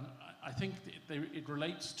 though, and I think it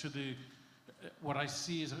relates to what I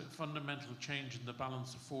see as a fundamental change in the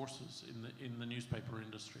balance of forces in the newspaper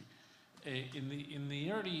industry. In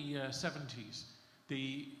the early 70s,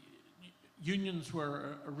 the unions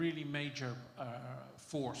were a really major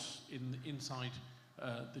force inside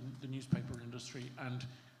the newspaper industry, and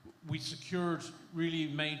we secured really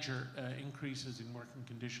major increases in working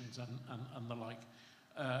conditions and the like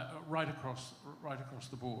right across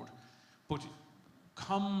the board. But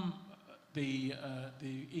come the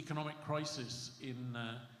economic crisis in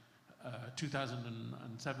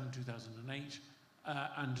 2007, 2008,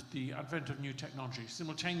 and the advent of new technology,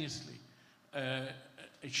 simultaneously,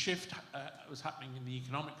 a shift was happening in the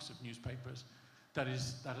economics of newspapers that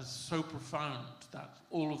is so profound that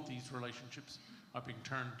all of these relationships are being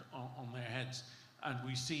turned on their heads. And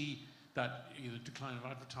we see that the decline of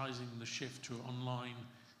advertising, the shift to online,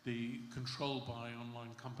 the control by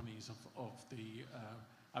online companies of the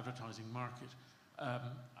advertising market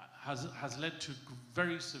has led to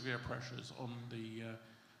very severe pressures on the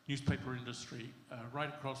newspaper industry right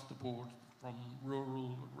across the board, from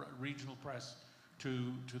rural, regional press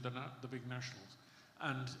to the big nationals.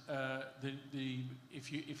 And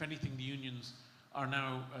if anything, the unions are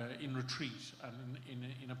now in retreat and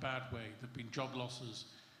in a bad way. There have been job losses,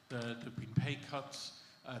 there have been pay cuts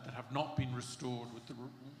that have not been restored with the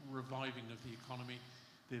reviving of the economy.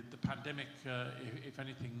 The pandemic, if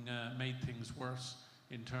anything, made things worse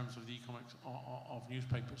in terms of the economics of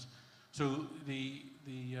newspapers. So the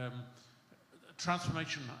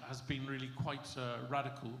transformation has been really quite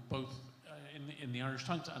radical, both in the Irish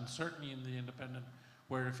Times and certainly in the Independent,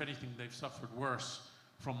 where, if anything, they've suffered worse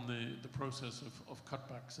from the process of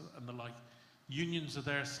cutbacks and the like. Unions are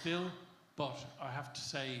there still, but I have to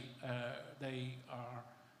say they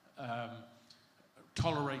are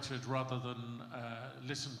tolerated rather than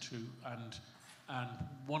listened to, and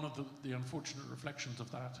one of the unfortunate reflections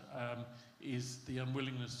of that is the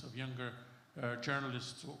unwillingness of younger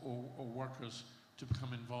journalists or workers to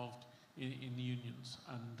become involved in the unions,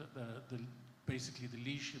 and basically the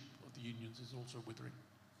leadership of the unions is also withering.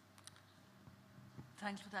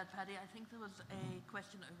 Thanks for that, Paddy. I think there was a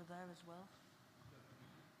question over there as well.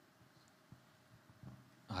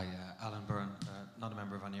 Hi, Alan Byrne, not a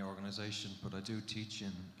member of any organisation, but I do teach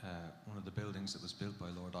in one of the buildings that was built by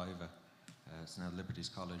Lord Iva. It's now Liberties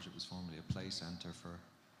College. It was formerly a play centre for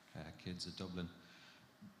kids at Dublin.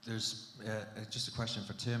 There's just a question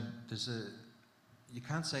for Tim. You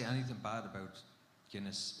can't say anything bad about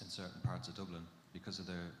Guinness in certain parts of Dublin because of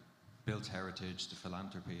their built heritage, the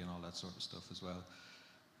philanthropy and all that sort of stuff as well.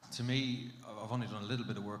 To me, I've only done a little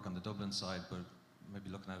bit of work on the Dublin side, but maybe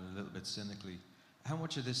looking at it a little bit cynically, how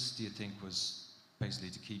much of this do you think was basically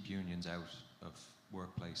to keep unions out of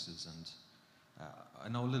workplaces? And I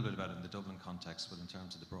know a little bit about it in the Dublin context, but in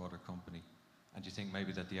terms of the broader company, and do you think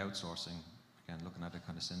maybe that the outsourcing, again, looking at it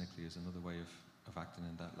kind of cynically, is another way of acting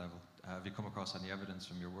in that level? Have you come across any evidence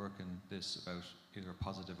from your work in this about either a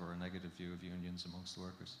positive or a negative view of unions amongst the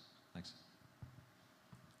workers? Thanks.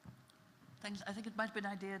 Thanks. I think it might be an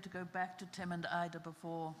idea to go back to Tim and Ida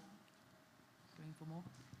before going looking for more.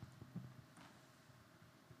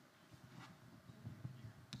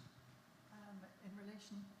 In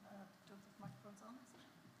relation, don't the microphone's on, is it?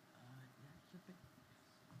 Yeah, should be.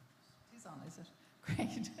 It is on, is it?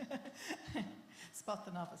 Great. Spot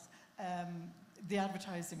the novice. The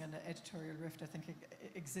advertising and editorial rift, I think,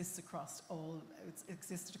 exists across it's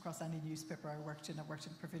existed across any newspaper I worked in. I worked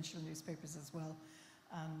in provincial newspapers as well.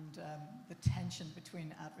 And the tension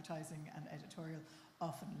between advertising and editorial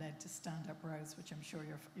often led to stand-up rows, which I'm sure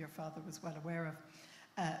your father was well aware of.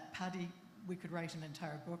 Paddy, we could write an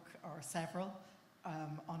entire book or several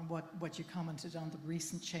on what you commented on the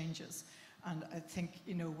recent changes. And I think,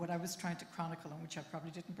 you know, what I was trying to chronicle, and which I probably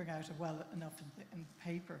didn't bring out well enough in the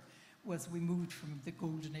paper, was we moved from the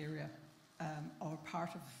golden era, or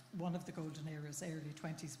part of one of the golden eras, early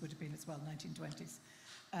 20s would have been as well, 1920s,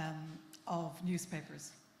 of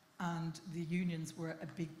newspapers. And the unions were a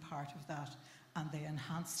big part of that, and they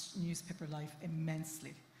enhanced newspaper life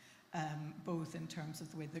immensely, both in terms of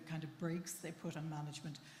the way, the kind of breaks they put on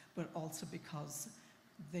management, but also because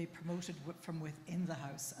they promoted from within the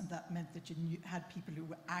house, and that meant that you had people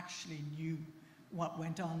who actually knew what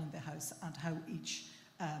went on in the house and how each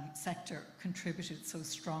sector contributed so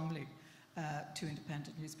strongly to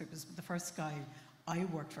independent newspapers. But the first guy I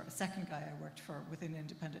worked for, a second guy I worked for within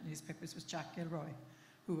independent newspapers was Jack Gilroy,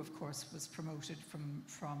 who of course was promoted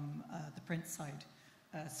from the print side,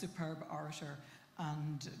 a superb orator,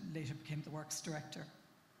 and later became the works director.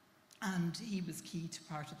 And he was key to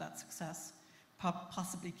part of that success,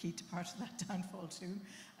 possibly key to part of that downfall too,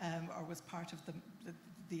 or was part of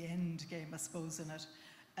the end game, I suppose, in it.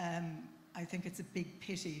 I think it's a big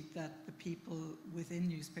pity that the people within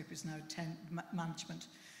newspapers now management,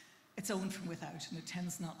 it's owned from without, and it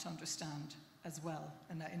tends not to understand as well.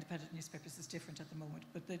 And independent newspapers is different at the moment,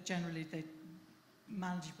 but generally the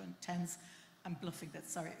management tends, I'm bluffing that,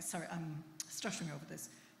 sorry, I'm stuttering over this,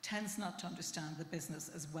 tends not to understand the business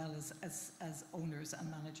as well as owners and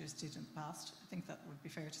managers did in the past. I think that would be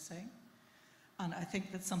fair to say. And I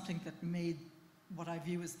think that's something that made what I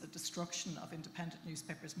view as the destruction of independent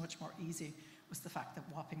newspapers much more easy was the fact that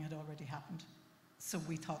Wapping had already happened. So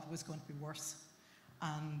we thought it was going to be worse.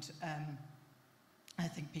 And I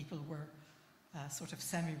think people were sort of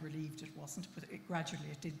semi-relieved it wasn't, but gradually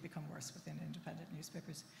it did become worse within independent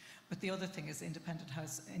newspapers. But the other thing is independent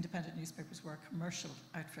newspapers were a commercial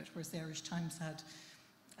outfit, whereas the Irish Times had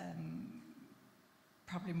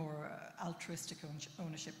probably more altruistic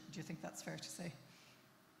ownership. Do you think that's fair to say?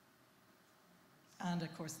 And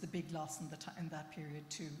of course, the big loss in that period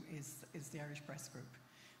too is the Irish Press Group,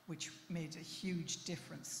 which made a huge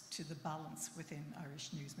difference to the balance within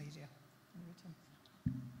Irish news media.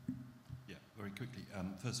 Yeah, very quickly.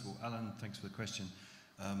 First of all, Alan, thanks for the question.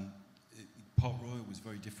 Park Royal was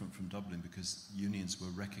very different from Dublin because unions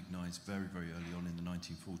were recognised very, very early on in the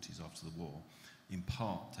 1940s after the war, in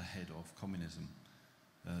part to head off communism.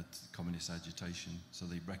 Communist agitation, so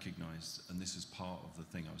they recognised, and this is part of the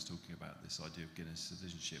thing I was talking about, this idea of Guinness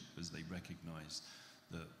citizenship, was they recognised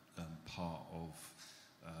that part of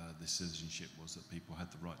this citizenship was that people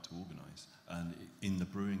had the right to organise. And in the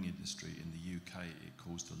brewing industry in the UK, it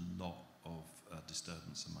caused a lot of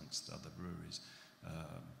disturbance amongst other breweries,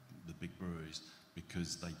 the big breweries,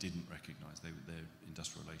 because they didn't recognise, their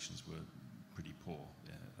industrial relations were pretty poor.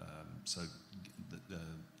 Yeah. So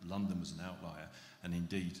London was an outlier, and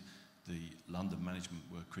indeed the London management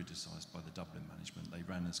were criticised by the Dublin management. They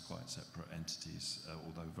ran as quite separate entities,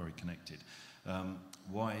 although very connected.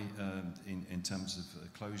 Why, in terms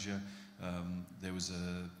of closure, there was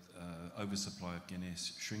a oversupply of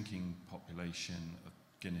Guinness, shrinking population of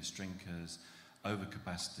Guinness drinkers,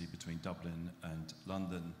 overcapacity between Dublin and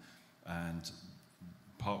London, and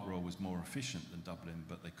Park Royal was more efficient than Dublin,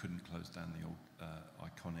 but they couldn't close down the old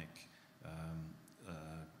iconic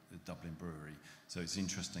Dublin brewery. So it's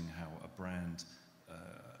interesting how a brand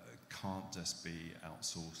can't just be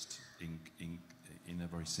outsourced in a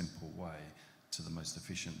very simple way to the most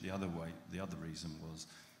efficient. The other reason was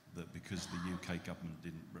that because the UK government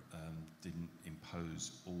didn't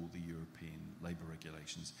impose all the European labour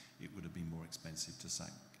regulations, it would have been more expensive to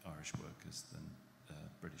sack Irish workers than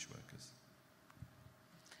British workers.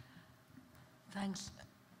 Thanks.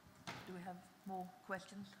 Do we have more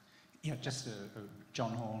questions? Yeah, just John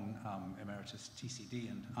Horn, Emeritus TCD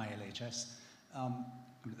and ILHS.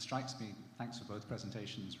 It strikes me, thanks for both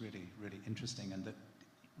presentations, really, really interesting, and that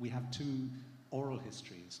we have two oral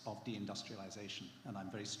histories of deindustrialization, and I'm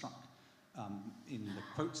very struck in the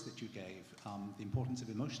quotes that you gave, the importance of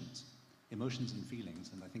emotions and feelings,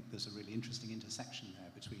 and I think there's a really interesting intersection there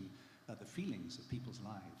between the feelings of people's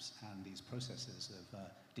lives and these processes of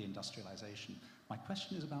deindustrialization. My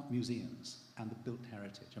question is about museums and the built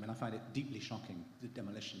heritage. I mean, I find it deeply shocking, the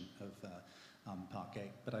demolition of Park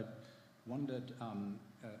Gate, but I wondered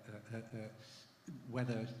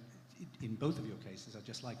whether, in both of your cases, I'd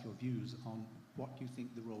just like your views on what you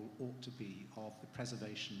think the role ought to be of the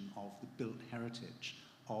preservation of the built heritage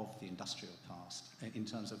of the industrial past in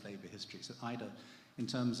terms of labour history. So either in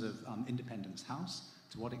terms of Independence House,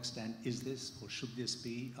 to what extent is this or should this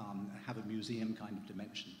be, have a museum kind of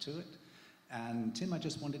dimension to it? And Tim, I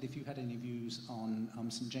just wondered if you had any views on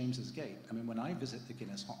St James's Gate. I mean, when I visit the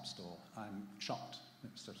Guinness hop store, I'm shocked.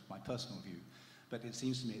 It's just my personal view. But it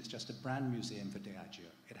seems to me it's just a brand museum for Diageo.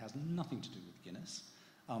 It has nothing to do with Guinness.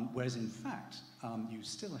 Whereas in fact, you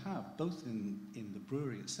still have, both in the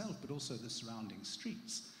brewery itself, but also the surrounding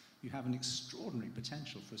streets, you have an extraordinary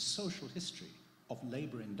potential for a social history of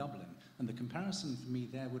labour in Dublin. And the comparison for me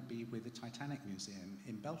there would be with the Titanic Museum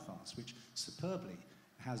in Belfast, which superbly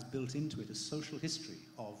has built into it a social history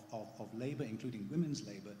of labour, including women's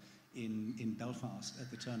labour, in Belfast at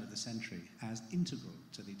the turn of the century as integral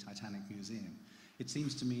to the Titanic Museum. It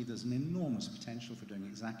seems to me there's an enormous potential for doing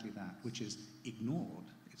exactly that, which is ignored,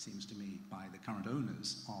 it seems to me, by the current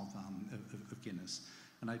owners of Guinness.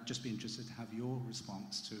 And I'd just be interested to have your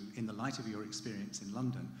response to, in the light of your experience in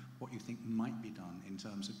London, what you think might be done in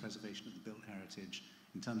terms of preservation of the built heritage,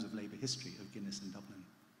 in terms of labour history of Guinness in Dublin.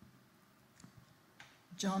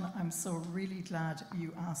 John, I'm so really glad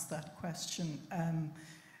you asked that question.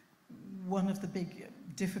 One of the big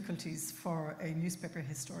difficulties for a newspaper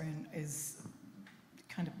historian is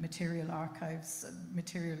kind of material archives,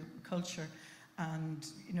 material culture, and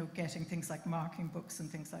getting things like marking books and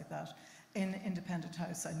things like that. In Independent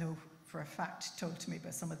House, I know for a fact, told to me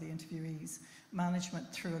by some of the interviewees,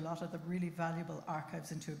 management threw a lot of the really valuable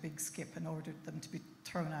archives into a big skip and ordered them to be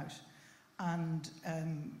thrown out. And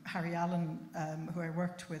Harry Allen, who I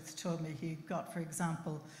worked with, told me he got, for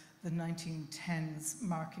example, the 1910s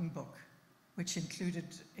marking book, which included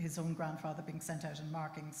his own grandfather being sent out in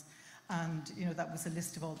markings. And that was a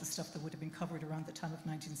list of all the stuff that would have been covered around the time of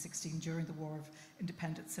 1916 during the War of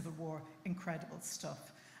Independence, Civil War, incredible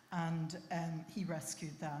stuff. And he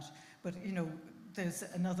rescued that. But there's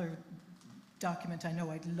another document I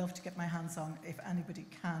know I'd love to get my hands on, if anybody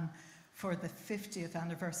can. For the 50th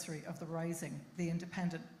anniversary of the Rising, the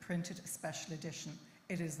Independent printed a special edition.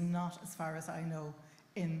 It is not, as far as I know,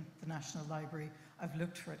 in the National Library. I've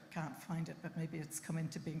looked for it, can't find it, but maybe it's come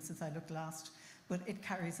into being since I looked last. But it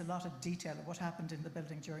carries a lot of detail of what happened in the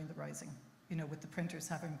building during the Rising, with the printers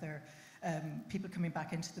having their people coming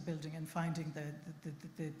back into the building and finding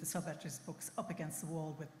the sub-editors' books up against the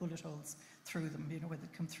wall with bullet holes through them, where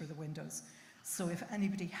they'd come through the windows. So if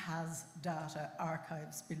anybody has data,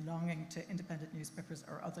 archives belonging to independent newspapers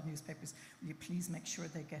or other newspapers, will you please make sure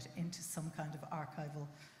they get into some kind of archival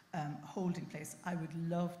holding place. I would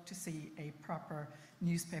love to see a proper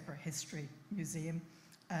newspaper history museum.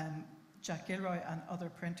 Jack Gilroy and other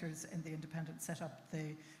printers in the Independent set up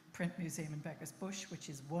the Print Museum in Beggars Bush, which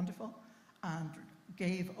is wonderful, and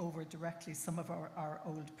gave over directly some of our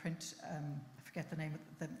old print, I forget the name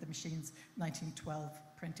of the machines, 1912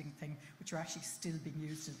 printing thing, which are actually still being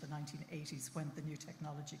used in the 1980s when the new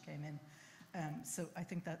technology came in. So I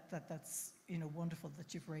think that's wonderful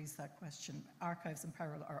that you've raised that question. Archives in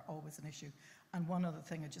peril are always an issue. And one other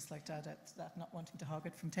thing I'd just like to add to that, not wanting to hog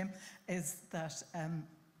it from Tim, is that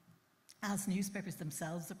as newspapers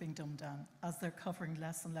themselves are being dumbed down, as they're covering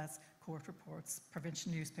less and less court reports,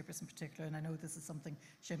 provincial newspapers in particular, and I know this is something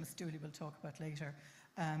Seamus Dooley will talk about later,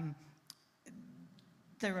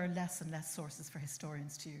 there are less and less sources for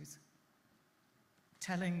historians to use.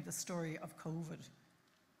 Telling the story of COVID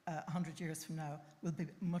 100 years from now will be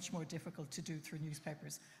much more difficult to do through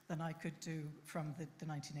newspapers than I could do from the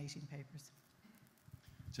 1918 papers.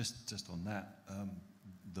 Just on that,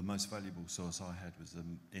 the most valuable source I had was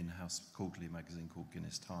an in-house quarterly magazine called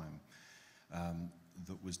Guinness Time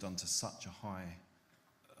that was done to such a high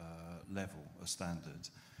level, a standard.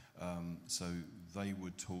 So they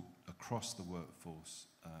would talk across the workforce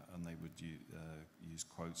and they would use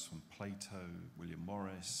quotes from Plato, William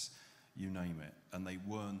Morris, you name it. And they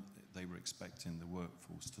were expecting the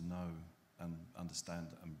workforce to know and understand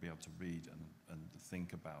and be able to read and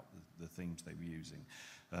think about the themes they were using.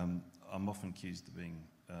 I'm often accused of being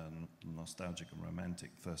nostalgic and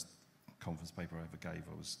romantic. First conference paper I ever gave,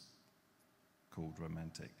 I was called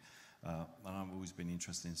Romantic. And I've always been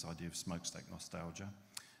interested in this idea of smokestack nostalgia,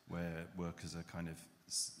 where workers are kind of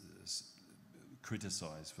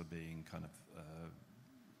criticised for being kind of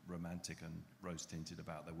romantic and rose-tinted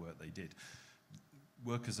about the work they did.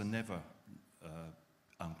 Workers are never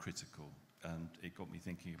uncritical. And it got me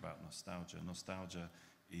thinking about nostalgia. Nostalgia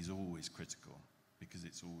is always critical because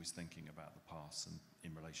it's always thinking about the past and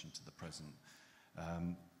in relation to the present.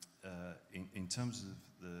 In terms of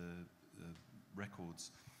the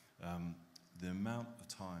records, the amount of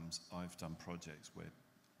times I've done projects where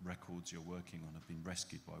records you're working on have been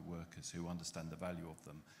rescued by workers who understand the value of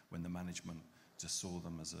them when the management just saw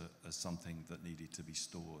them as something that needed to be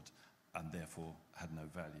stored and therefore had no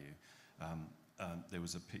value. There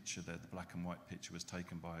was a picture there, the black and white picture was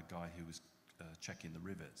taken by a guy who was checking the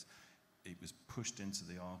rivets. It was pushed into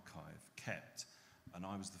the archive, kept, and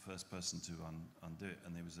I was the first person to undo it,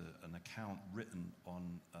 and there was an account written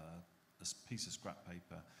on a piece of scrap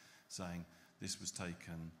paper saying, this was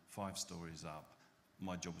taken 5 stories up.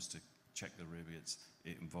 My job was to check the rivets.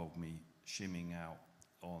 It involved me shimming out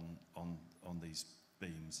on these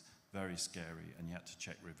beams, very scary, and you had to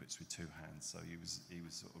check rivets with 2 hands. So he was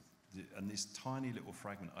sort of, and this tiny little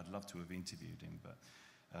fragment, I'd love to have interviewed him, but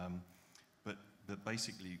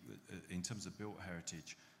basically, in terms of built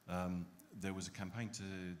heritage, there was a campaign to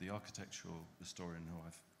the architectural historian who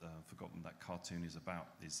I've forgotten that cartoon is about.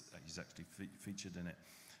 He's actually featured in it.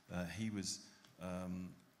 He was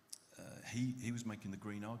making the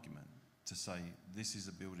green argument to say this is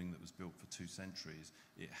a building that was built for 2 centuries.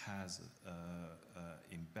 It has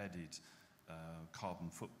embedded carbon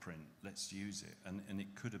footprint. Let's use it, and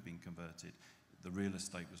it could have been converted. The real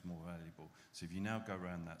estate was more valuable. So if you now go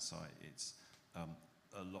around that site, it's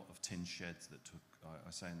a lot of tin sheds that took, I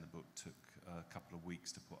say in the book, took a couple of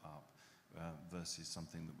weeks to put up versus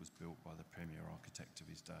something that was built by the premier architect of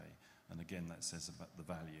his day. And again, that says about the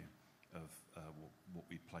value of what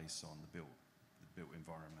we place on the built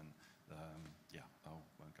environment. Yeah, I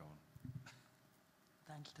won't go on.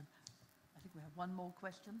 Thanks, Tim. I think we have one more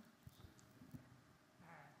question.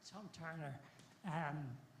 Tom Turner.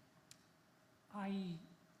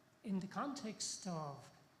 In the context of,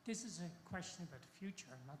 this is a question about the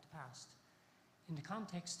future, not the past. In the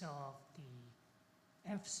context of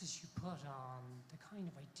the emphasis you put on the kind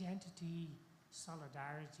of identity,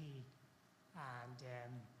 solidarity, and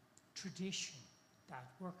tradition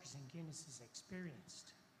that workers in Guinness has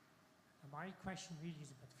experienced. And my question really is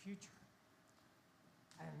about the future.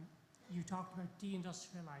 You talked about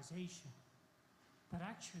deindustrialization, but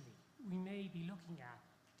actually we may be looking at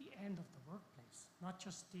the end of the workplace, not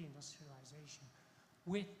just deindustrialization,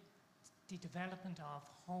 with the development of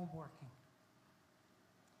home working,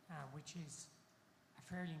 which is a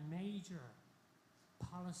fairly major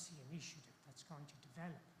policy initiative that's going to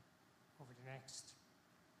develop over the next,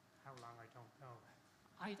 how long, I don't know.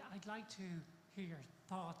 I'd like to hear your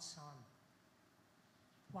thoughts on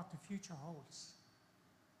what the future holds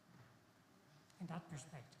in that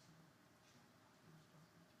perspective.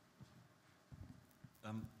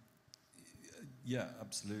 Yeah,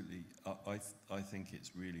 absolutely. I think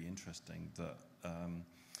it's really interesting that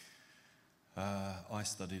I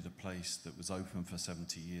studied a place that was open for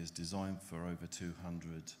 70 years, designed for over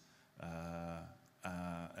 200,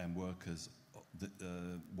 and workers.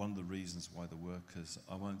 One of the reasons why the workers,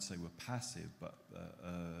 I won't say were passive, but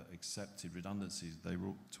accepted redundancies, they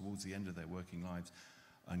were towards the end of their working lives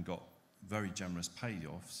and got very generous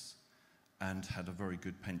payoffs and had a very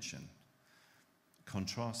good pension.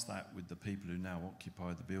 Contrast that with the people who now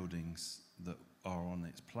occupy the buildings that are on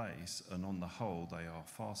its place, and on the whole they are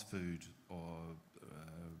fast food or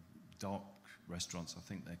dark restaurants, I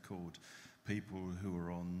think they're called, people who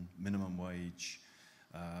are on minimum wage,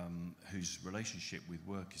 whose relationship with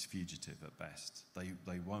work is fugitive at best.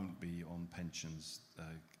 They won't be on pensions,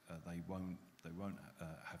 they won't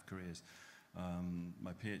have careers.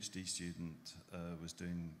 My PhD student was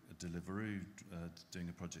doing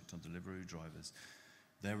a project on Deliveroo drivers.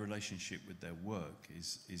 Their relationship with their work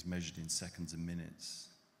is measured in seconds and minutes,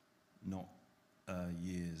 not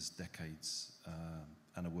years, decades,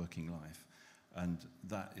 and a working life. And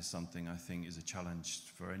that is something I think is a challenge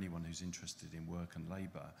for anyone who's interested in work and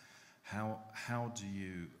labour. How do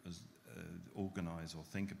you organise or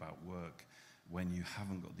think about work when you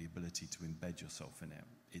haven't got the ability to embed yourself in it?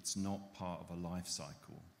 It's not part of a life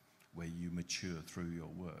cycle where you mature through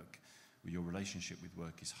your work. Your relationship with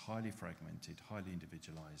work is highly fragmented, highly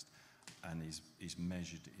individualised, and is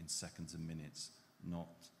measured in seconds and minutes,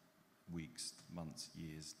 not weeks, months,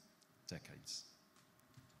 years, decades.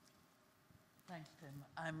 Thanks, Tim.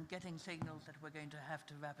 I'm getting signals that we're going to have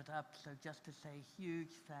to wrap it up, so just to say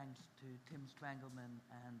huge thanks to Tim Strangleman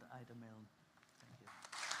and Ida Milne.